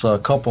this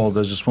couple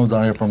that just moved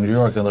down here from New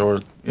York, and they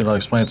were, you know,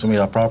 explaining to me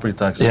how property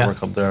taxes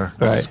work up there.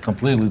 It's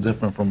completely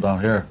different from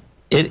down here.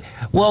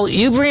 Well,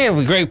 you bring up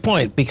a great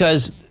point,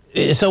 because,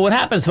 so what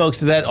happens,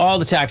 folks, is that all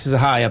the taxes are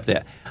high up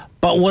there.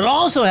 But what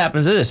also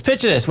happens is this.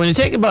 Picture this. When you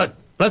take about,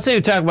 let's say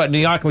we talk about New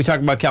York and we talk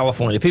about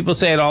California. People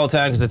say it all the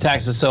time because the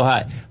taxes are so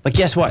high. But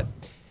guess what?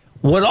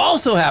 What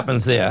also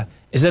happens there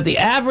is that the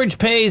average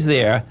pays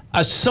there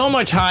are so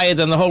much higher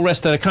than the whole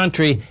rest of the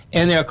country,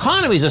 and their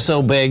economies are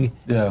so big,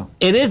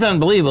 it is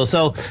unbelievable.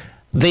 So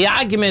the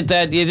argument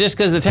that just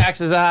because the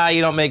taxes are high,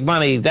 you don't make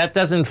money, that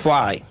doesn't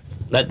fly.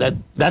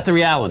 That's a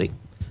reality.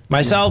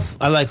 Myself,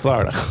 I like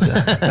Florida.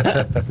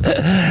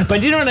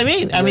 But you know what I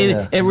mean? I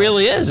mean, it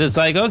really is. It's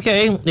like,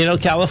 okay, you know,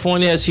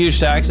 California has huge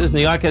taxes,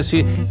 New York has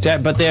huge,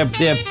 but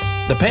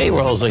the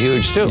payrolls are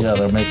huge, too. Yeah,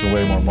 they're making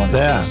way more money.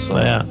 Yeah,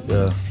 too,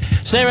 so,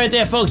 Stay right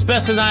there, folks.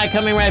 Best and I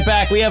coming right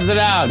back. We have the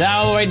Dow.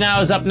 Dow right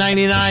now is up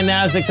 99.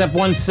 Nasdaq's up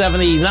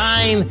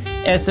 179.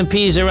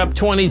 S&Ps are up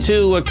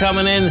 22. We're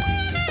coming in.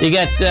 You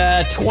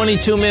got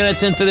 22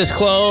 minutes into this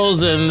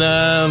close, and,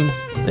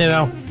 you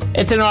know,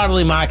 it's an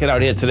orderly market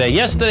out here today.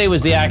 Yesterday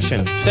was the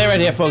action. Stay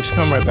right here, folks.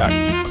 Come right back.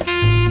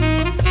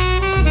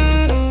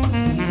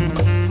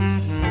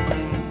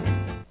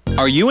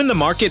 Are you in the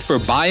market for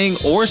buying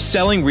or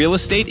selling real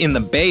estate in the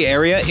Bay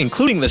Area,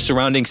 including the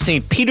surrounding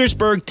St.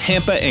 Petersburg,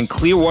 Tampa, and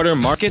Clearwater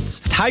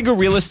markets? Tiger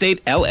Real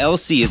Estate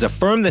LLC is a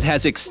firm that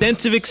has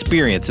extensive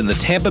experience in the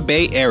Tampa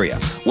Bay area.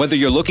 Whether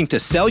you're looking to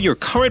sell your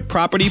current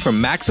property for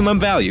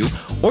maximum value,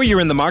 or you're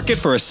in the market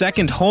for a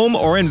second home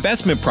or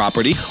investment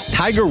property,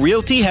 Tiger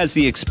Realty has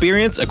the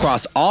experience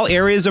across all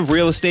areas of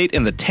real estate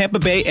in the Tampa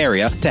Bay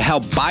area to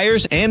help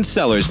buyers and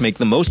sellers make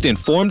the most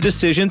informed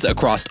decisions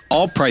across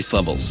all price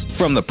levels.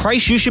 From the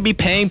price you should be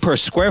paying per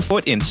square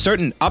foot in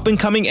certain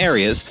up-and-coming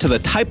areas to the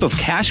type of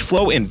cash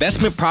flow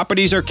investment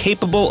properties are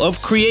capable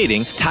of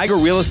creating, Tiger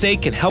Real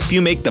Estate can help you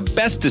make the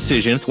best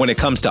decision when it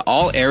comes to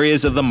all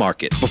areas of the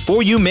market.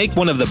 Before you make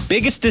one of the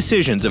biggest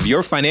decisions of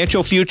your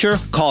financial future,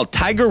 call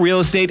Tiger Real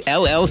Estate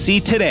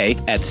LLC today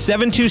at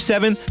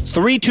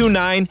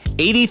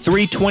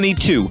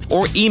 727-329-8322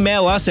 or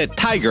email us at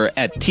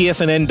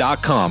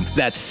tiger@tfnn.com.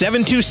 That's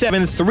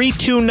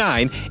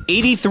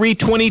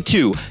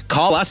 727-329-8322.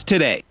 Call us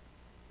today.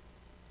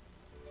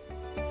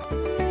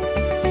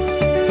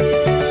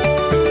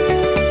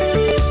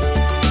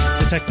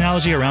 The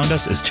technology around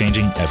us is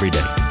changing every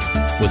day.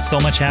 With so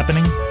much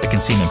happening, it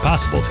can seem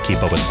impossible to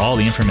keep up with all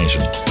the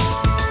information.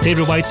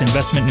 David White's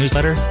investment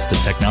newsletter, The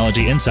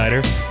Technology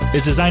Insider,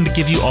 is designed to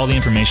give you all the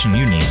information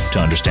you need to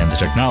understand the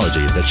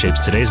technology that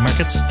shapes today's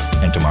markets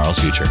and tomorrow's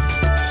future.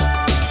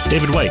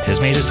 David White has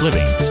made his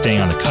living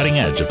staying on the cutting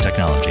edge of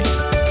technology.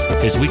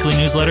 His weekly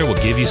newsletter will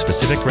give you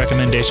specific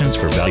recommendations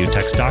for value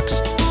tech stocks,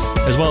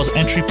 as well as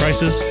entry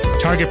prices,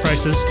 target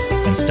prices,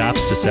 and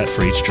stops to set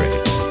for each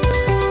trade.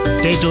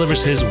 Dave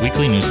delivers his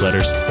weekly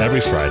newsletters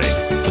every Friday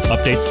with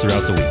updates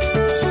throughout the week.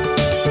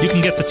 You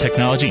can get the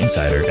Technology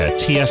Insider at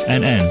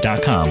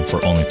TFNN.com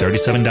for only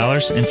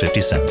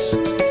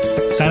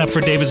 $37.50. Sign up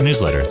for David's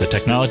newsletter, The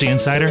Technology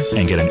Insider,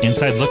 and get an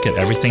inside look at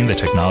everything the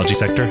technology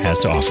sector has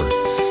to offer.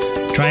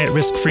 Try it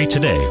risk-free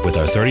today with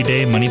our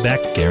 30-day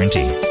money-back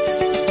guarantee.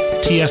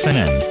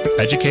 TFNN,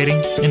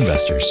 educating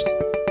investors.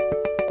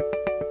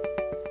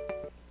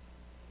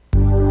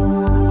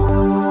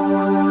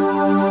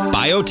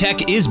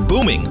 Biotech is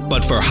booming,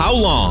 but for how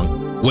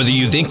long? Whether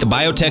you think the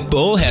biotech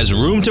bull has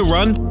room to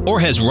run or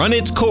has run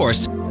its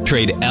course,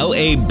 trade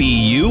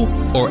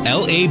LABU or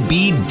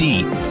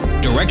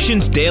LABD.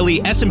 Direction's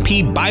daily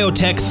S&P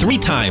Biotech 3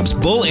 times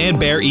bull and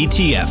bear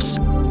ETFs.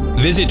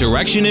 Visit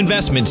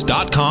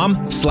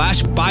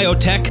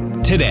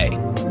directioninvestments.com/biotech today.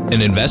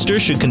 An investor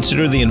should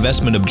consider the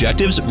investment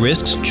objectives,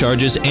 risks,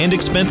 charges, and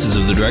expenses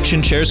of the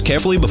Direction shares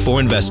carefully before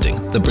investing.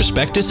 The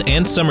prospectus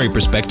and summary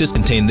prospectus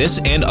contain this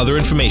and other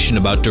information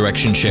about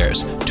Direction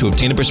shares. To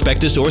obtain a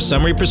prospectus or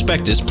summary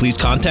prospectus, please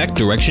contact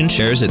Direction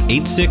shares at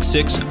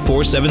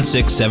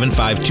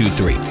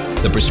 866-476-7523.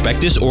 The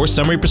prospectus or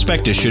summary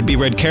prospectus should be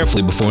read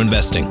carefully before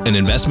investing. An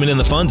investment in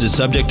the funds is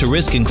subject to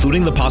risk,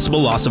 including the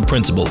possible loss of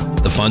principal.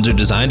 The funds are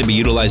designed to be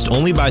utilized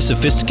only by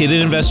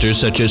sophisticated investors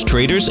such as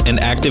traders and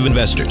active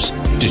investors.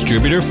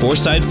 Distributor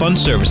Foreside Fund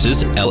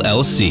Services,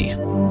 LLC.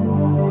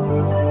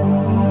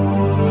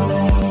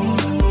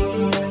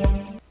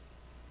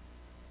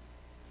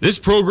 This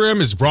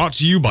program is brought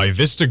to you by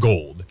Vista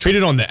Gold,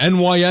 traded on the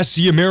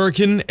NYSE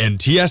American and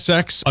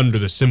TSX under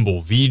the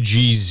symbol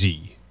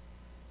VGZ.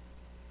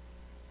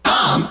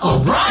 Tom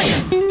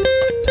O'Brien.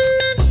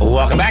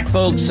 Welcome back,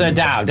 folks.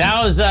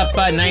 Dow's up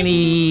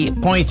 90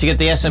 points. You get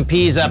the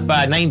S&P's up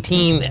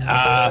 19.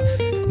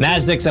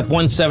 Nasdaq's up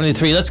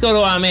 173. Let's go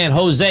to our man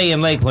Jose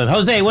in Lakeland.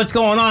 Jose, what's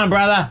going on,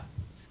 brother?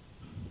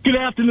 Good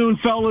afternoon,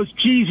 fellas.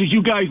 Jesus,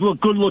 you guys look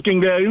good looking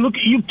there. You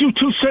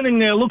two sitting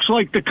there looks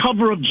like the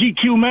cover of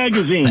GQ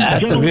magazine.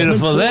 That's a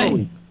beautiful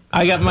thing.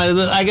 I got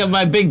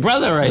my big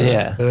brother right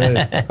here.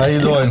 Hey, how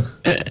you doing?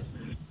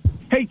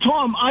 Hey,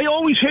 Tom, I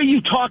always hear you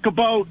talk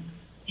about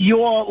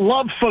your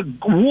love for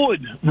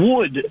wood.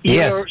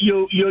 Yes.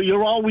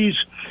 You're always,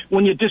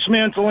 when you're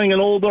dismantling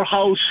an older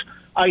house,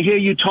 I hear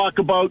you talk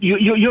about,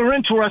 you're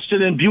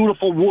interested in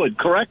beautiful wood,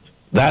 correct?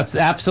 That's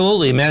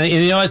absolutely, man.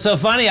 You know, it's so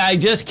funny. I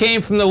just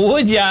came from the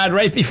wood yard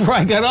right before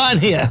I got on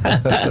here.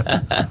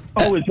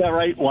 Oh, is that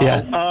right? Wow.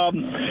 Yeah.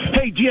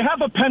 Hey, do you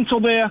have a pencil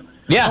there?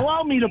 Yeah.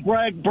 Allow me to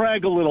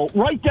brag a little.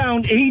 Write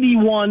down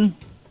 81,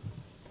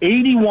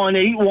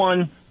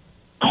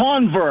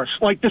 Converse,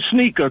 like the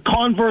sneaker,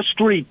 Converse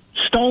Street,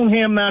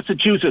 Stoneham,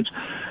 Massachusetts.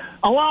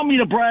 Allow me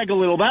to brag a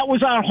little. That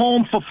was our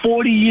home for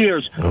 40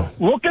 years. Oh.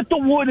 Look at the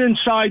wood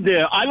inside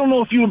there. I don't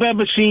know if you've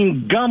ever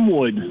seen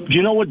gumwood. Do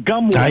you know what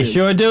gumwood is? I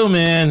sure do,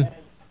 man.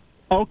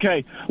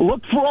 Okay.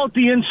 Look throughout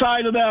the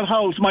inside of that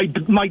house. My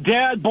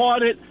dad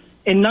bought it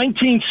in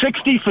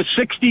 1960 for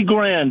 60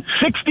 grand.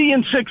 60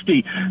 and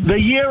 60, the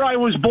year I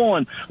was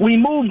born. We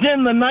moved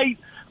in the night,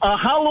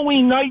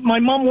 Halloween night. My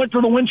mom went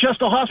to the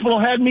Winchester Hospital,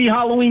 had me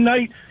Halloween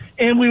night,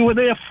 and we were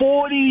there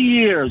 40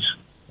 years.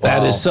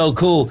 That is so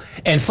cool.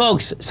 And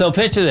folks, so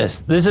picture this.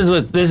 This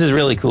is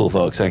really cool,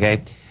 folks,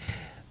 okay?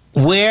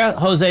 Where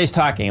Jose's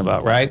talking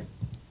about, right?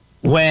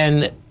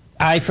 When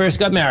I first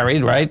got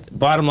married, right?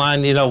 Bottom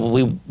line, you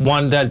know,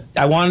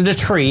 I wanted a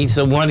tree,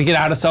 so we wanted to get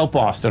out of South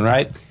Boston,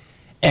 right?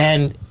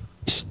 And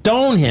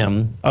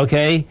Stoneham,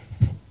 okay,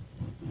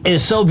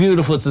 is so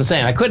beautiful, it's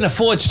insane. I couldn't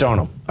afford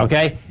Stoneham,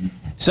 okay?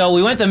 So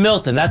we went to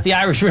Milton. That's the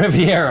Irish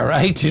Riviera,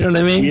 right? You know what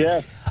I mean?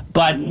 Yeah.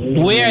 But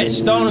where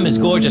Stoneham is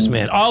gorgeous,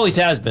 man. Always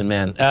has been,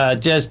 man.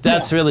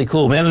 That's really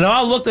cool, man. And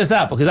I'll look this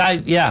up because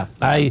Tom,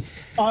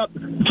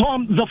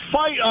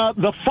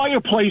 the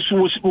fireplace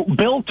was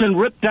built and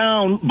ripped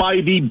down by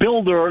the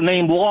builder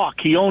named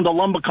Locke. He owned a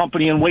lumber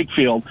company in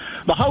Wakefield.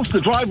 The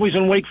driveway's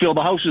in Wakefield.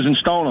 The house is in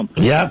Stoneham.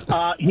 Yep.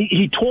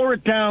 He tore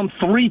it down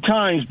 3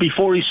 times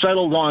before he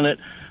settled on it.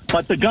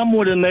 But the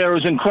gumwood in there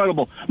is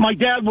incredible. My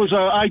dad was an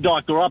eye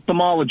doctor,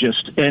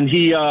 ophthalmologist, and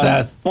he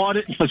bought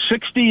it for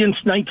 $60 in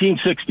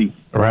 1960.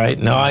 Right.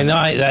 No, I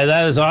know.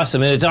 That is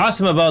awesome. And it's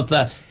awesome about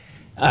the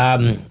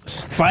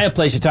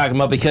fireplace you're talking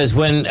about because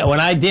when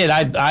I did,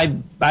 I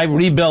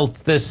rebuilt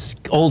this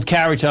old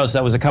carriage house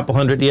that was a couple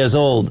hundred years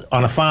old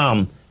on a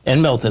farm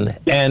in Milton.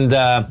 And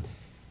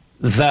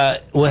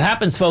what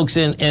happens, folks,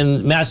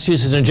 in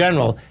Massachusetts in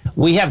general,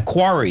 we have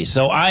quarries.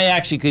 So I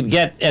actually could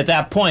get at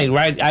that point,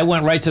 right? I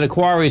went right to the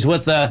quarries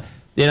with what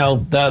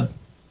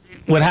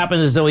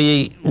happens is that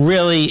we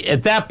really,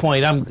 at that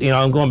point,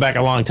 I'm going back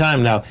a long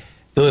time now,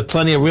 there were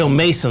plenty of real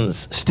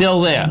masons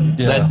still there.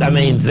 Yeah.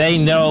 They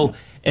know.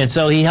 And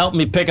so he helped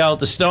me pick out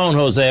the stone,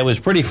 Jose. It was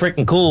pretty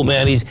freaking cool,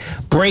 man.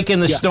 He's breaking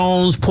the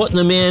stones, putting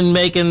them in,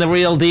 making the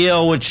real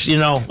deal, which,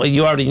 you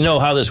already know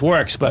how this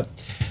works, but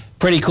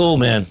pretty cool,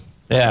 man.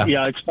 Yeah.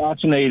 Yeah, it's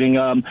fascinating.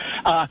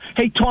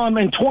 Hey, Tom,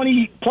 in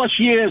 20-plus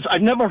years,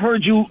 I've never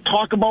heard you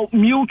talk about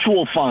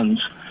mutual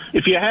funds.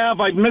 If you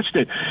have, I've missed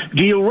it.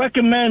 Do you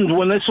recommend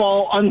when this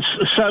all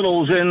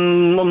unsettles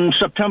in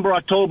September,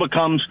 October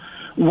comes,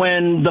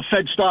 when the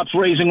Fed stops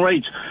raising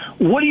rates,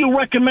 what do you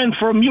recommend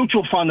for a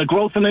mutual fund, the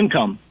growth and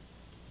income?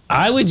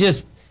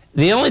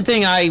 The only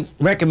thing I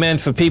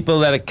recommend for people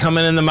that are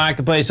coming in the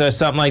marketplace or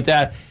something like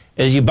that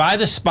is you buy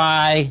the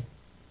SPY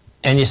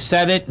and you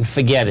set it and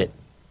forget it.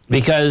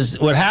 Because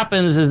what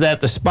happens is that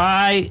the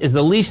SPY is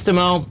the least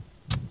amount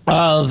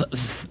of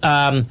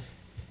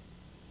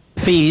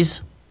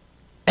fees,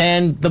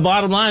 and the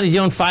bottom line is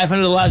you own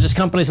 500 of the largest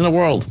companies in the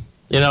world.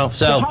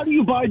 So how do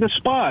you buy the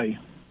SPY?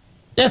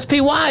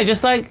 SPY,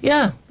 just like,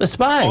 the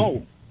SPY.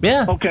 Oh.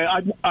 Yeah. Okay,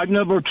 I've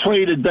never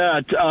traded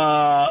that.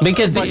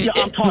 Because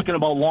I'm talking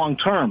about long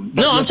term.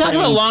 No, I'm talking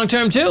about long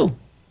term too.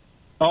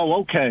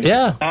 Oh, okay.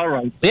 Yeah. All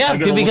right. Yeah,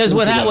 because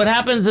what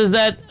happens is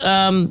that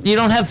you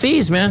don't have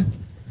fees, man.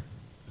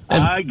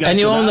 And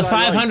you own the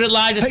 500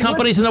 largest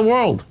companies in the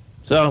world.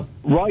 So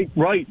Right.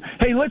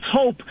 Hey, let's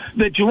hope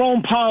that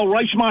Jerome Powell,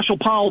 Vice Marshal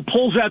Powell,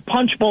 pulls that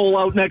punch bowl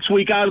out next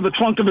week out of the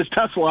trunk of his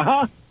Tesla,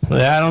 huh?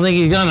 Yeah, I don't think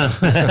he's gonna.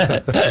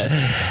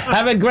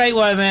 Have a great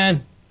one,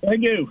 man.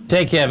 Thank you.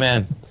 Take care,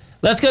 man.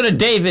 Let's go to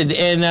David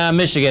in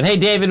Michigan. Hey,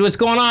 David, what's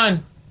going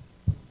on?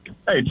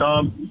 Hey,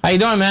 Tom. How you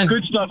doing, man?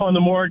 Good stuff on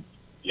the mortgage.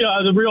 Yeah,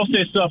 the real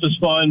estate stuff is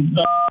fun.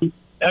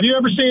 Have you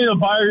ever seen a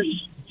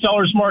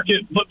seller's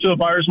market flip to a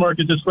buyer's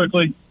market this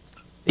quickly?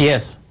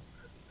 Yes.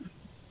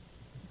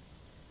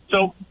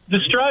 So the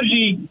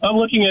strategy, I'm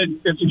looking at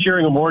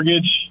securing a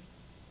mortgage.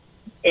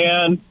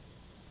 And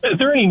is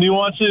there any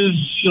nuances,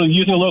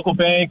 using a local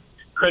bank,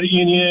 credit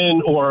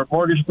union, or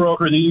mortgage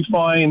broker that you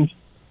find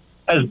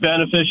as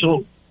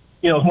beneficial,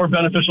 more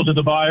beneficial to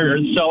the buyer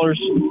and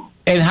sellers?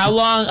 And how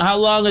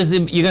long is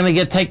you're going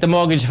to take the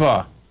mortgage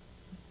for?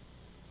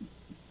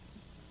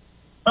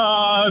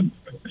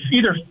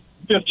 Either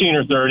 15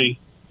 or 30.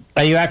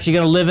 Are you actually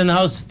going to live in the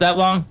house that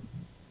long?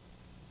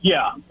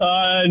 Yeah.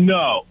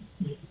 No.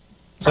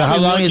 So how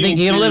long do you think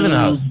you're going to live in the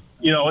house?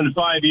 In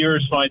 5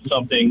 years, find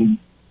something.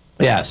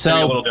 Yeah. So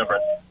a little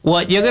different.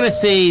 What you're going to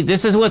see,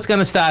 this is what's going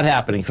to start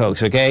happening,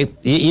 folks. Okay,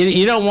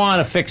 you don't want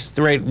a fixed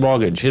rate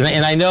mortgage,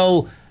 and I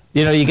know,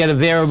 you get a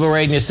variable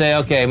rate, and you say,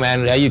 okay,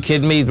 man, are you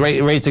kidding me?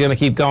 Rates are going to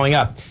keep going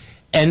up,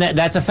 and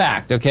that's a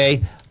fact.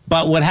 Okay.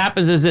 But what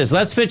happens is this.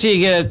 Let's picture you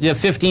get a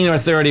 15 or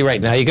 30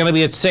 right now. You're going to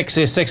be at 6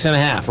 or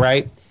 6.5,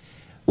 right?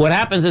 What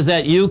happens is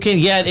that you can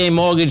get a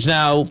mortgage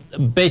now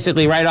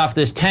basically right off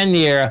this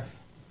 10-year,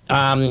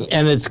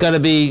 and it's going to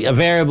be a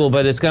variable,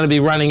 but it's going to be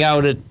running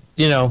out at,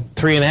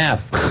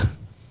 3.5.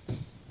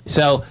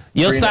 So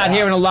you'll start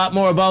hearing a lot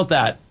more about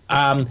that.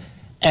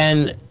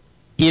 And,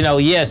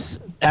 yes,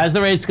 as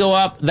the rates go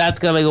up, that's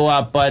going to go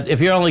up. But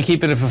if you're only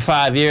keeping it for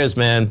 5 years,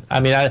 man, I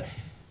mean, I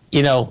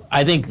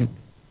think...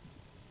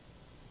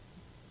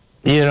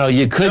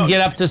 you could get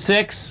up to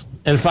 6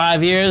 in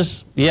 5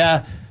 years,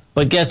 yeah.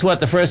 But guess what?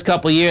 The first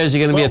couple of years,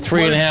 you're going to be at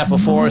 3.5 or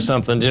 4 or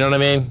something. Do you know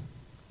what I mean?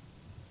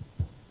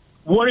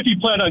 What if you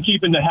plan on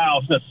keeping the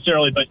house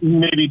necessarily, but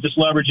maybe just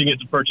leveraging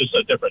it to purchase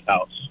a different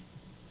house?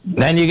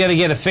 Then you're going to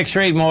get a fixed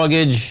rate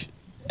mortgage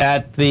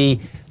at the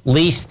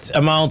least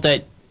amount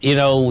that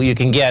you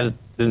can get, and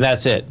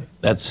that's it.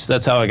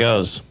 That's how it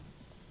goes.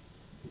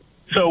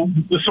 So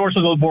the source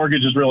of the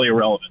mortgage is really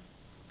irrelevant.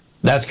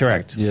 That's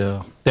correct.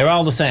 Yeah. They're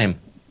all the same.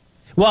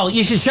 Well,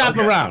 you should shop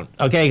around,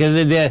 okay? Because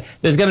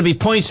there's going to be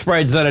point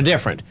spreads that are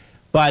different,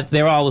 but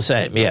they're all the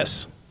same.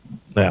 Yes.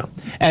 Yeah.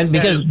 And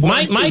because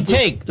my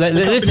take,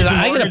 listen,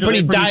 I get a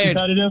pretty dire.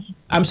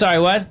 I'm sorry,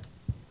 what?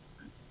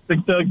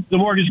 The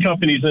mortgage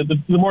companies,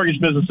 the mortgage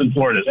business in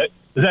Florida,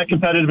 is that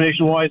competitive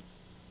nationwide?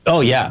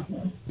 Oh yeah,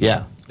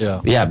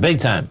 big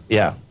time.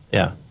 Yeah.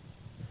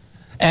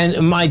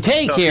 And my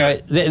take here,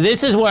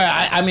 this is where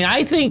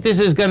I think this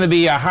is going to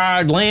be a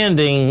hard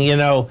landing,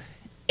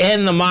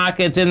 in the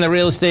markets, in the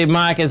real estate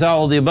markets,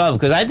 all of the above.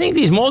 Because I think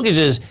these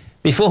mortgages,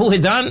 before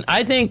we're done,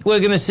 I think we're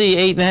going to see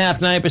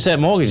 8.5%, 9%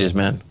 mortgages,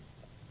 man.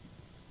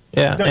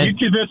 Yeah. No, you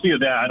convinced me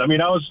of that. I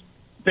mean, I was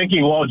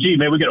thinking, well, gee,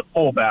 maybe we get a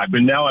pullback,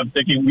 but now I'm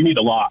thinking we need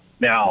a lot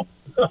now.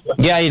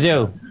 Yeah, you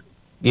do.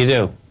 You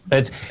do.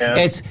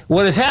 It's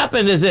what has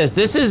happened is this.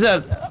 This is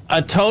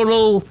a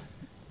total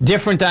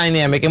different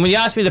dynamic. And when you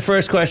asked me the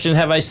first question,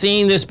 have I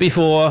seen this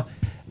before?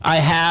 I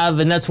have,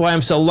 and that's why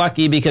I'm so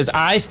lucky, because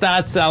I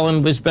start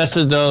selling, which best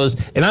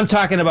knows, and I'm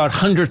talking about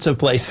hundreds of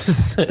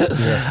places.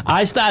 Yeah.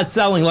 I started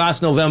selling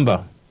last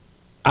November.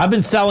 I've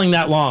been selling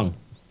that long.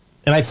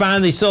 And I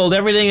finally sold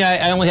everything.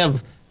 I only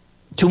have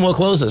 2 more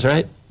closes,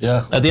 right?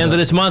 Yeah. At the end of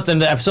this month,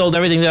 and I've sold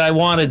everything that I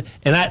wanted.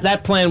 And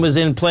that plan was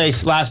in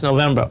place last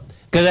November.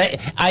 Because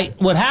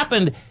what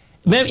happened,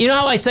 you know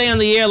how I say on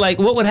the air, like,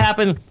 what would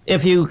happen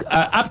if you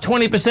up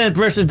 20%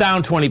 versus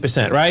down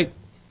 20%, right?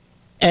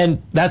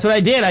 And that's what I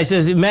did. I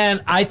says,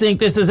 man, I think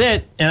this is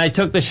it. And I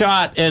took the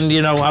shot, and,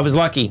 I was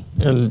lucky.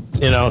 And,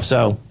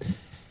 so,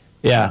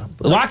 yeah.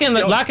 Lock in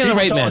the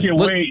rate, man.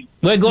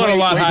 We're going a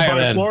lot higher,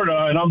 man.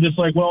 Florida, and I'm just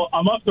like, well,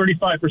 I'm up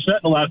 35% in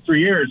the last 3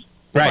 years.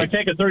 Right. If I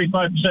take a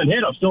 35%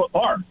 hit, I'm still at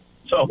par.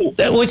 So,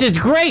 which is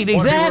great.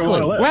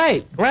 Exactly.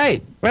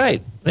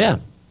 Right. Yeah.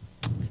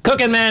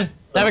 Cooking, man.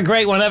 Have a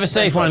great one. Have a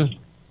safe one.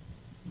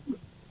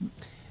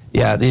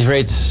 Yeah, these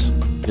rates.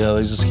 Yeah,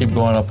 they just keep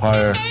going up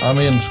higher. I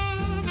mean,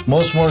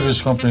 most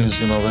mortgage companies,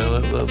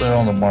 they're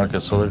on the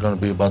market, so they're going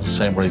to be about the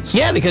same rates.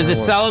 Yeah, because they're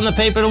selling the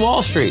paper to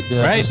Wall Street,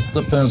 right? It just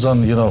depends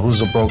on, who's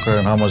the broker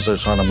and how much they're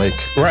trying to make.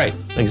 Right,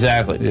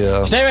 exactly.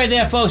 Yeah. Stay right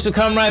there, folks. We'll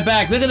come right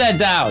back. Look at that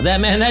Dow.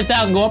 That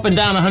Dow can go up and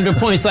down 100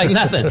 points like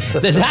nothing.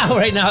 The Dow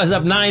right now is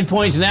up 9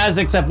 points.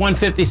 Nasdaq's up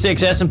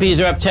 156. S&Ps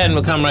are up 10.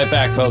 We'll come right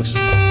back, folks.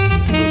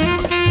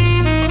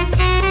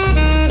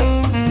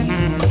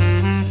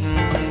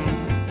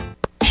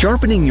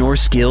 Sharpening your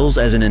skills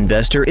as an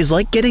investor is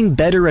like getting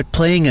better at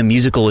playing a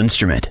musical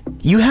instrument.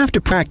 You have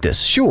to practice,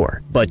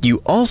 sure, but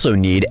you also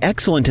need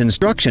excellent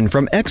instruction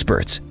from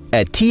experts.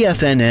 At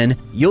TFNN,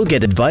 you'll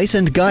get advice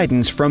and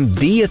guidance from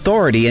the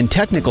authority in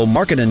technical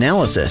market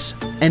analysis.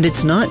 And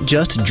it's not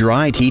just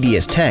dry,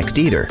 tedious text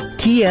either.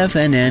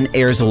 TFNN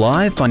airs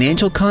live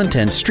financial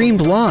content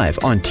streamed live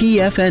on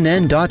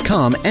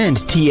TFNN.com and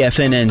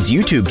TFNN's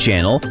YouTube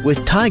channel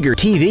with Tiger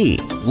TV,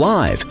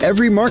 live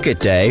every market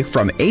day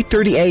from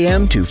 8:30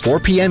 a.m. to 4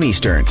 p.m.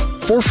 Eastern.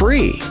 For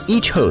free.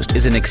 Each host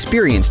is an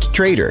experienced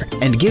trader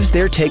and gives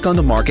their take on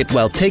the market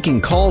while taking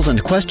calls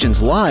and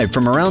questions live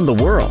from around the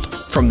world.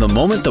 From the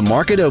moment the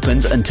market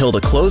opens until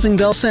the closing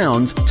bell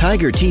sounds,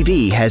 Tiger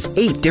TV has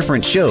 8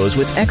 different shows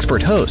with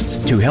expert hosts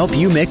to help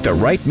you make the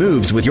right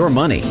moves with your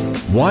money.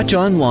 Watch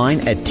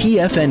online at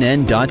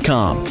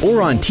TFNN.com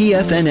or on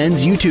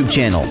TFNN's YouTube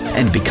channel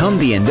and become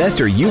the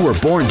investor you were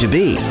born to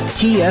be.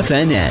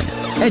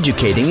 TFNN,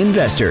 educating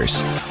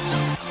investors.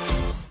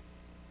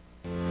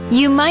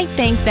 You might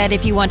think that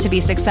if you want to be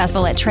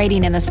successful at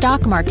trading in the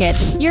stock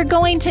market, you're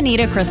going to need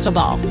a crystal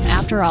ball.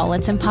 After all,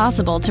 it's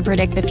impossible to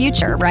predict the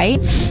future, right?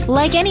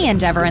 Like any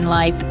endeavor in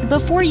life,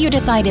 before you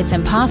decide it's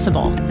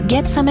impossible,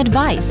 get some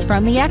advice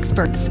from the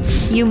experts.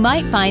 You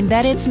might find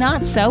that it's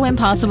not so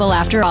impossible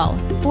after all.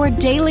 For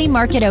daily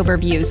market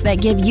overviews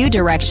that give you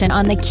direction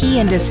on the key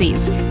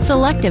indices,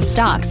 selective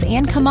stocks,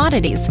 and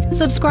commodities,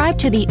 subscribe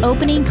to the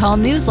Opening Call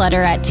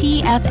newsletter at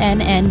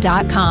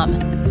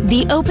TFNN.com.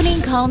 The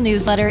Opening Call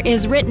newsletter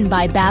is written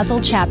by Basil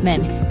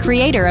Chapman,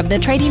 creator of the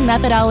trading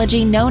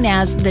methodology known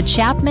as the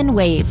Chapman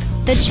Wave.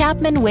 The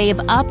Chapman Wave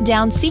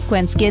up-down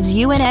sequence gives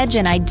you an edge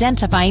in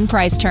identifying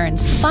price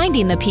turns,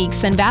 finding the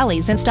peaks and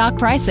valleys in stock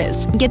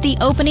prices. Get the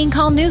Opening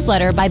Call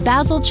newsletter by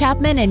Basil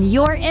Chapman in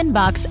your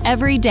inbox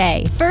every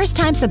day.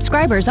 First-time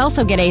subscribers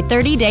also get a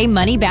 30-day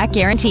money-back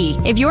guarantee.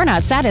 If you're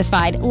not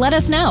satisfied, let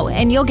us know,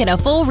 and you'll get a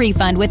full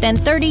refund within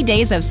 30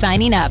 days of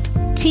signing up.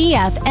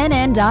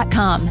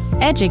 TFNN.com,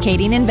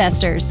 educating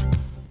investors.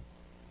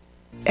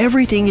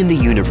 Everything in the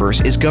universe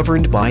is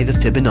governed by the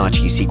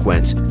Fibonacci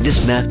sequence.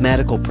 This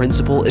mathematical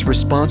principle is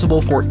responsible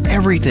for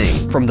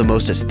everything from the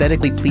most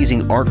aesthetically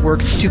pleasing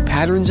artwork to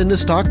patterns in the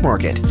stock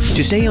market.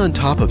 To stay on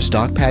top of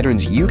stock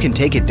patterns you can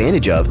take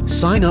advantage of,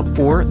 sign up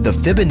for the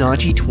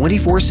Fibonacci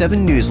 24/7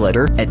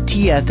 newsletter at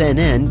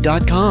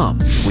TFNN.com.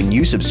 When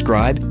you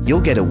subscribe,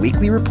 you'll get a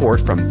weekly report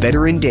from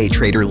veteran day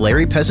trader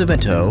Larry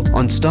Pesavento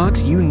on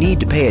stocks you need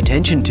to pay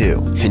attention to.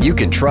 And you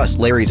can trust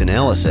Larry's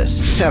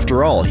analysis.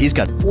 After all, he's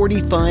got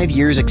 45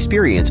 years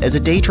experience as a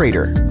day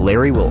trader.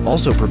 Larry will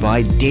also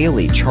provide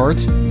daily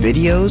charts,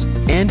 videos,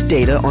 and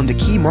data on the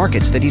key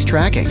markets that he's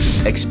tracking.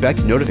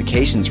 Expect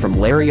notifications from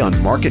Larry on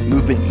market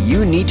movement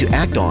you need to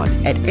act on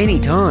at any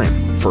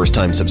time.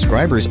 First-time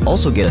subscribers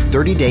also get a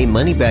 30-day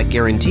money-back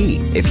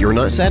guarantee. If you're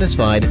not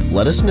satisfied,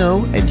 let us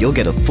know and you'll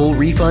get a full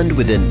refund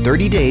within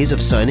 30 days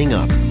of signing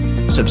up.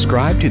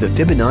 Subscribe to the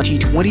Fibonacci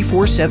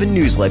 24/7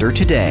 newsletter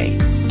today.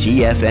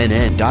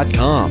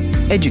 TFNN.com,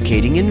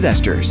 educating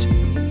investors.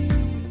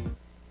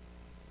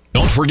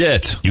 Don't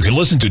forget, you can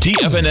listen to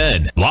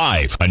TFNN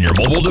live on your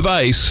mobile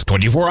device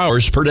 24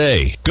 hours per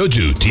day. Go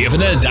to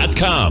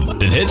TFNN.com,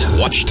 then hit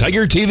Watch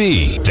Tiger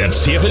TV.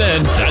 That's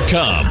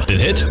TFNN.com, then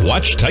hit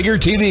Watch Tiger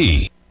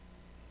TV.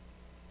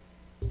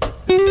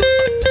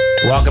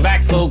 Welcome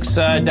back, folks.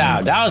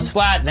 Dow is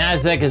flat.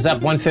 NASDAQ is up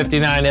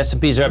 159.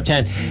 S&Ps are up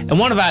 10. And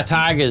one of our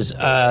Tigers,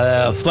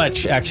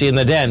 Fletch, actually in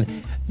the den,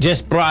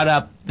 just brought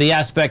up the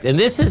aspect, and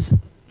this is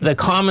the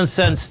common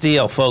sense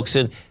deal, folks.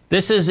 And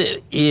this is,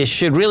 you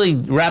should really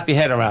wrap your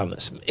head around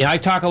this. I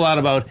talk a lot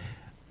about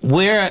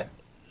where,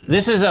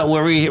 this is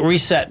we're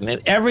resetting.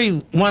 And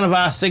every one of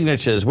our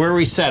signatures, we're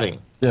resetting.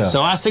 Yeah.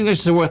 So our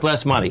signatures are worth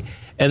less money.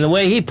 And the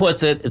way he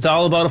puts it, it's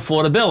all about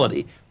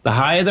affordability. The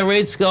higher the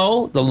rates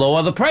go, the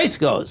lower the price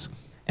goes.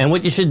 And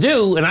what you should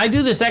do, and I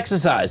do this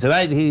exercise,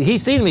 and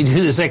he's seen me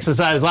do this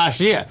exercise last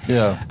year.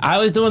 Yeah. I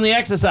was doing the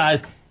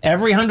exercise,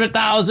 every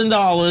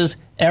 $100,000,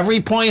 every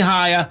point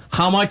higher,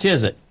 how much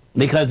is it?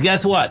 Because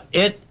guess what?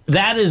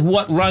 That is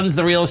what runs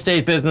the real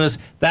estate business.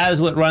 That is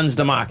what runs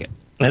the market.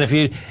 And if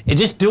you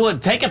just do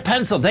it, take a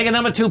pencil, take a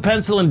number 2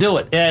 pencil and do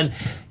it. And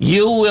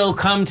you will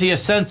come to your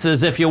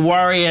senses if you're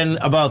worrying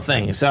about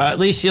things. So at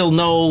least you'll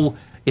know,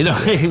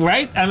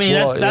 right? I mean,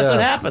 well, that's what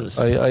happens.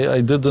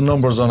 I did the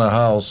numbers on a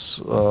house.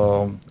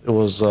 It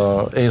was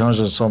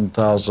 800-some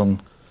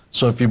thousand.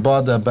 So if you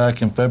bought that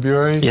back in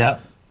February, it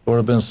would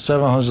have been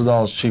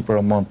 $700 cheaper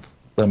a month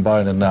than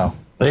buying it now.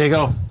 There you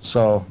go.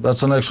 So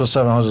that's an extra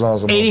 $700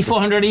 a month.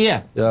 $8,400 a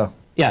year. Yeah.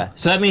 Yeah.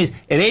 So that means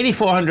at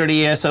 $8,400 a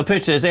year. So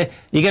picture this: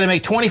 you're going to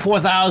make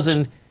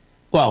 $24,000.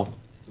 Well,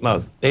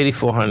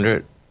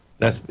 $8,400.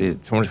 That's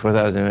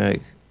 $24,000.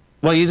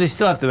 Well, you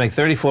still have to make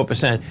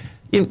 34%.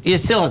 You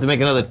still have to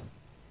make another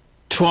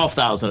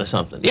 $12,000 or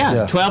something.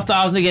 Yeah.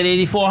 $12,000 to get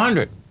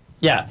 $8,400.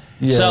 Yeah.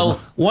 So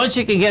once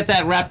you can get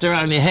that wrapped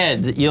around your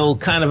head, you'll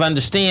kind of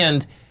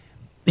understand.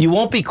 You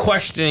won't be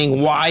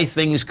questioning why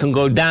things can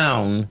go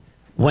down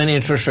when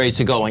interest rates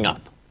are going up,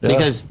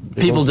 because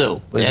people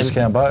do. They just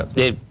can't buy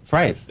it.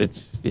 Right.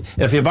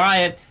 If you buy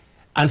it,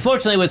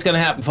 unfortunately, what's going to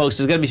happen, folks,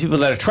 is going to be people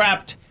that are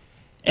trapped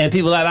and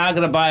people that are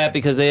going to buy it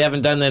because they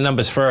haven't done their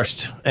numbers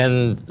first.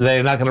 And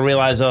they're not going to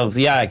realize,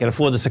 I can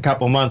afford this a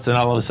couple months, and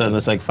all of a sudden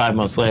it's like 5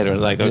 months later.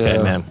 It's like,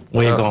 okay, man,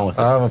 where you going with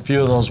it? I have a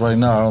few of those right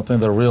now. I don't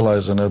think they're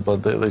realizing it,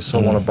 but they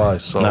still want to buy.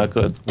 So not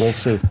good. We'll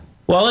see.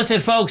 Well, listen,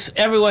 folks,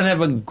 everyone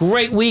have a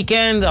great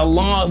weekend. It's a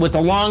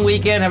long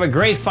weekend. Have a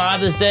great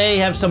Father's Day.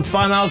 Have some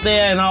fun out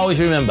there. And always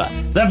remember,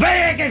 the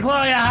bear can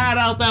claw your heart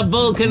out, the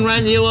bull can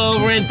run you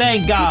over, and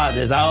thank God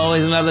there's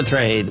always another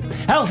trade.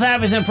 Health,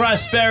 happiness, and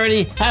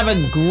prosperity. Have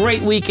a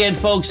great weekend,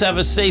 folks. Have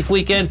a safe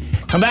weekend.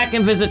 Come back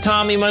and visit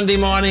Tommy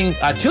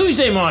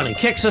Tuesday morning.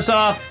 Kicks us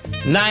off,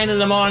 9 in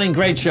the morning.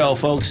 Great show,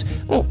 folks.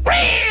 Look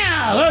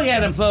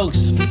at him,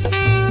 folks.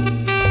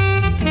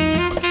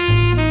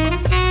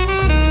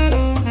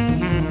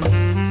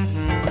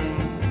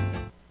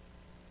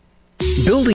 Building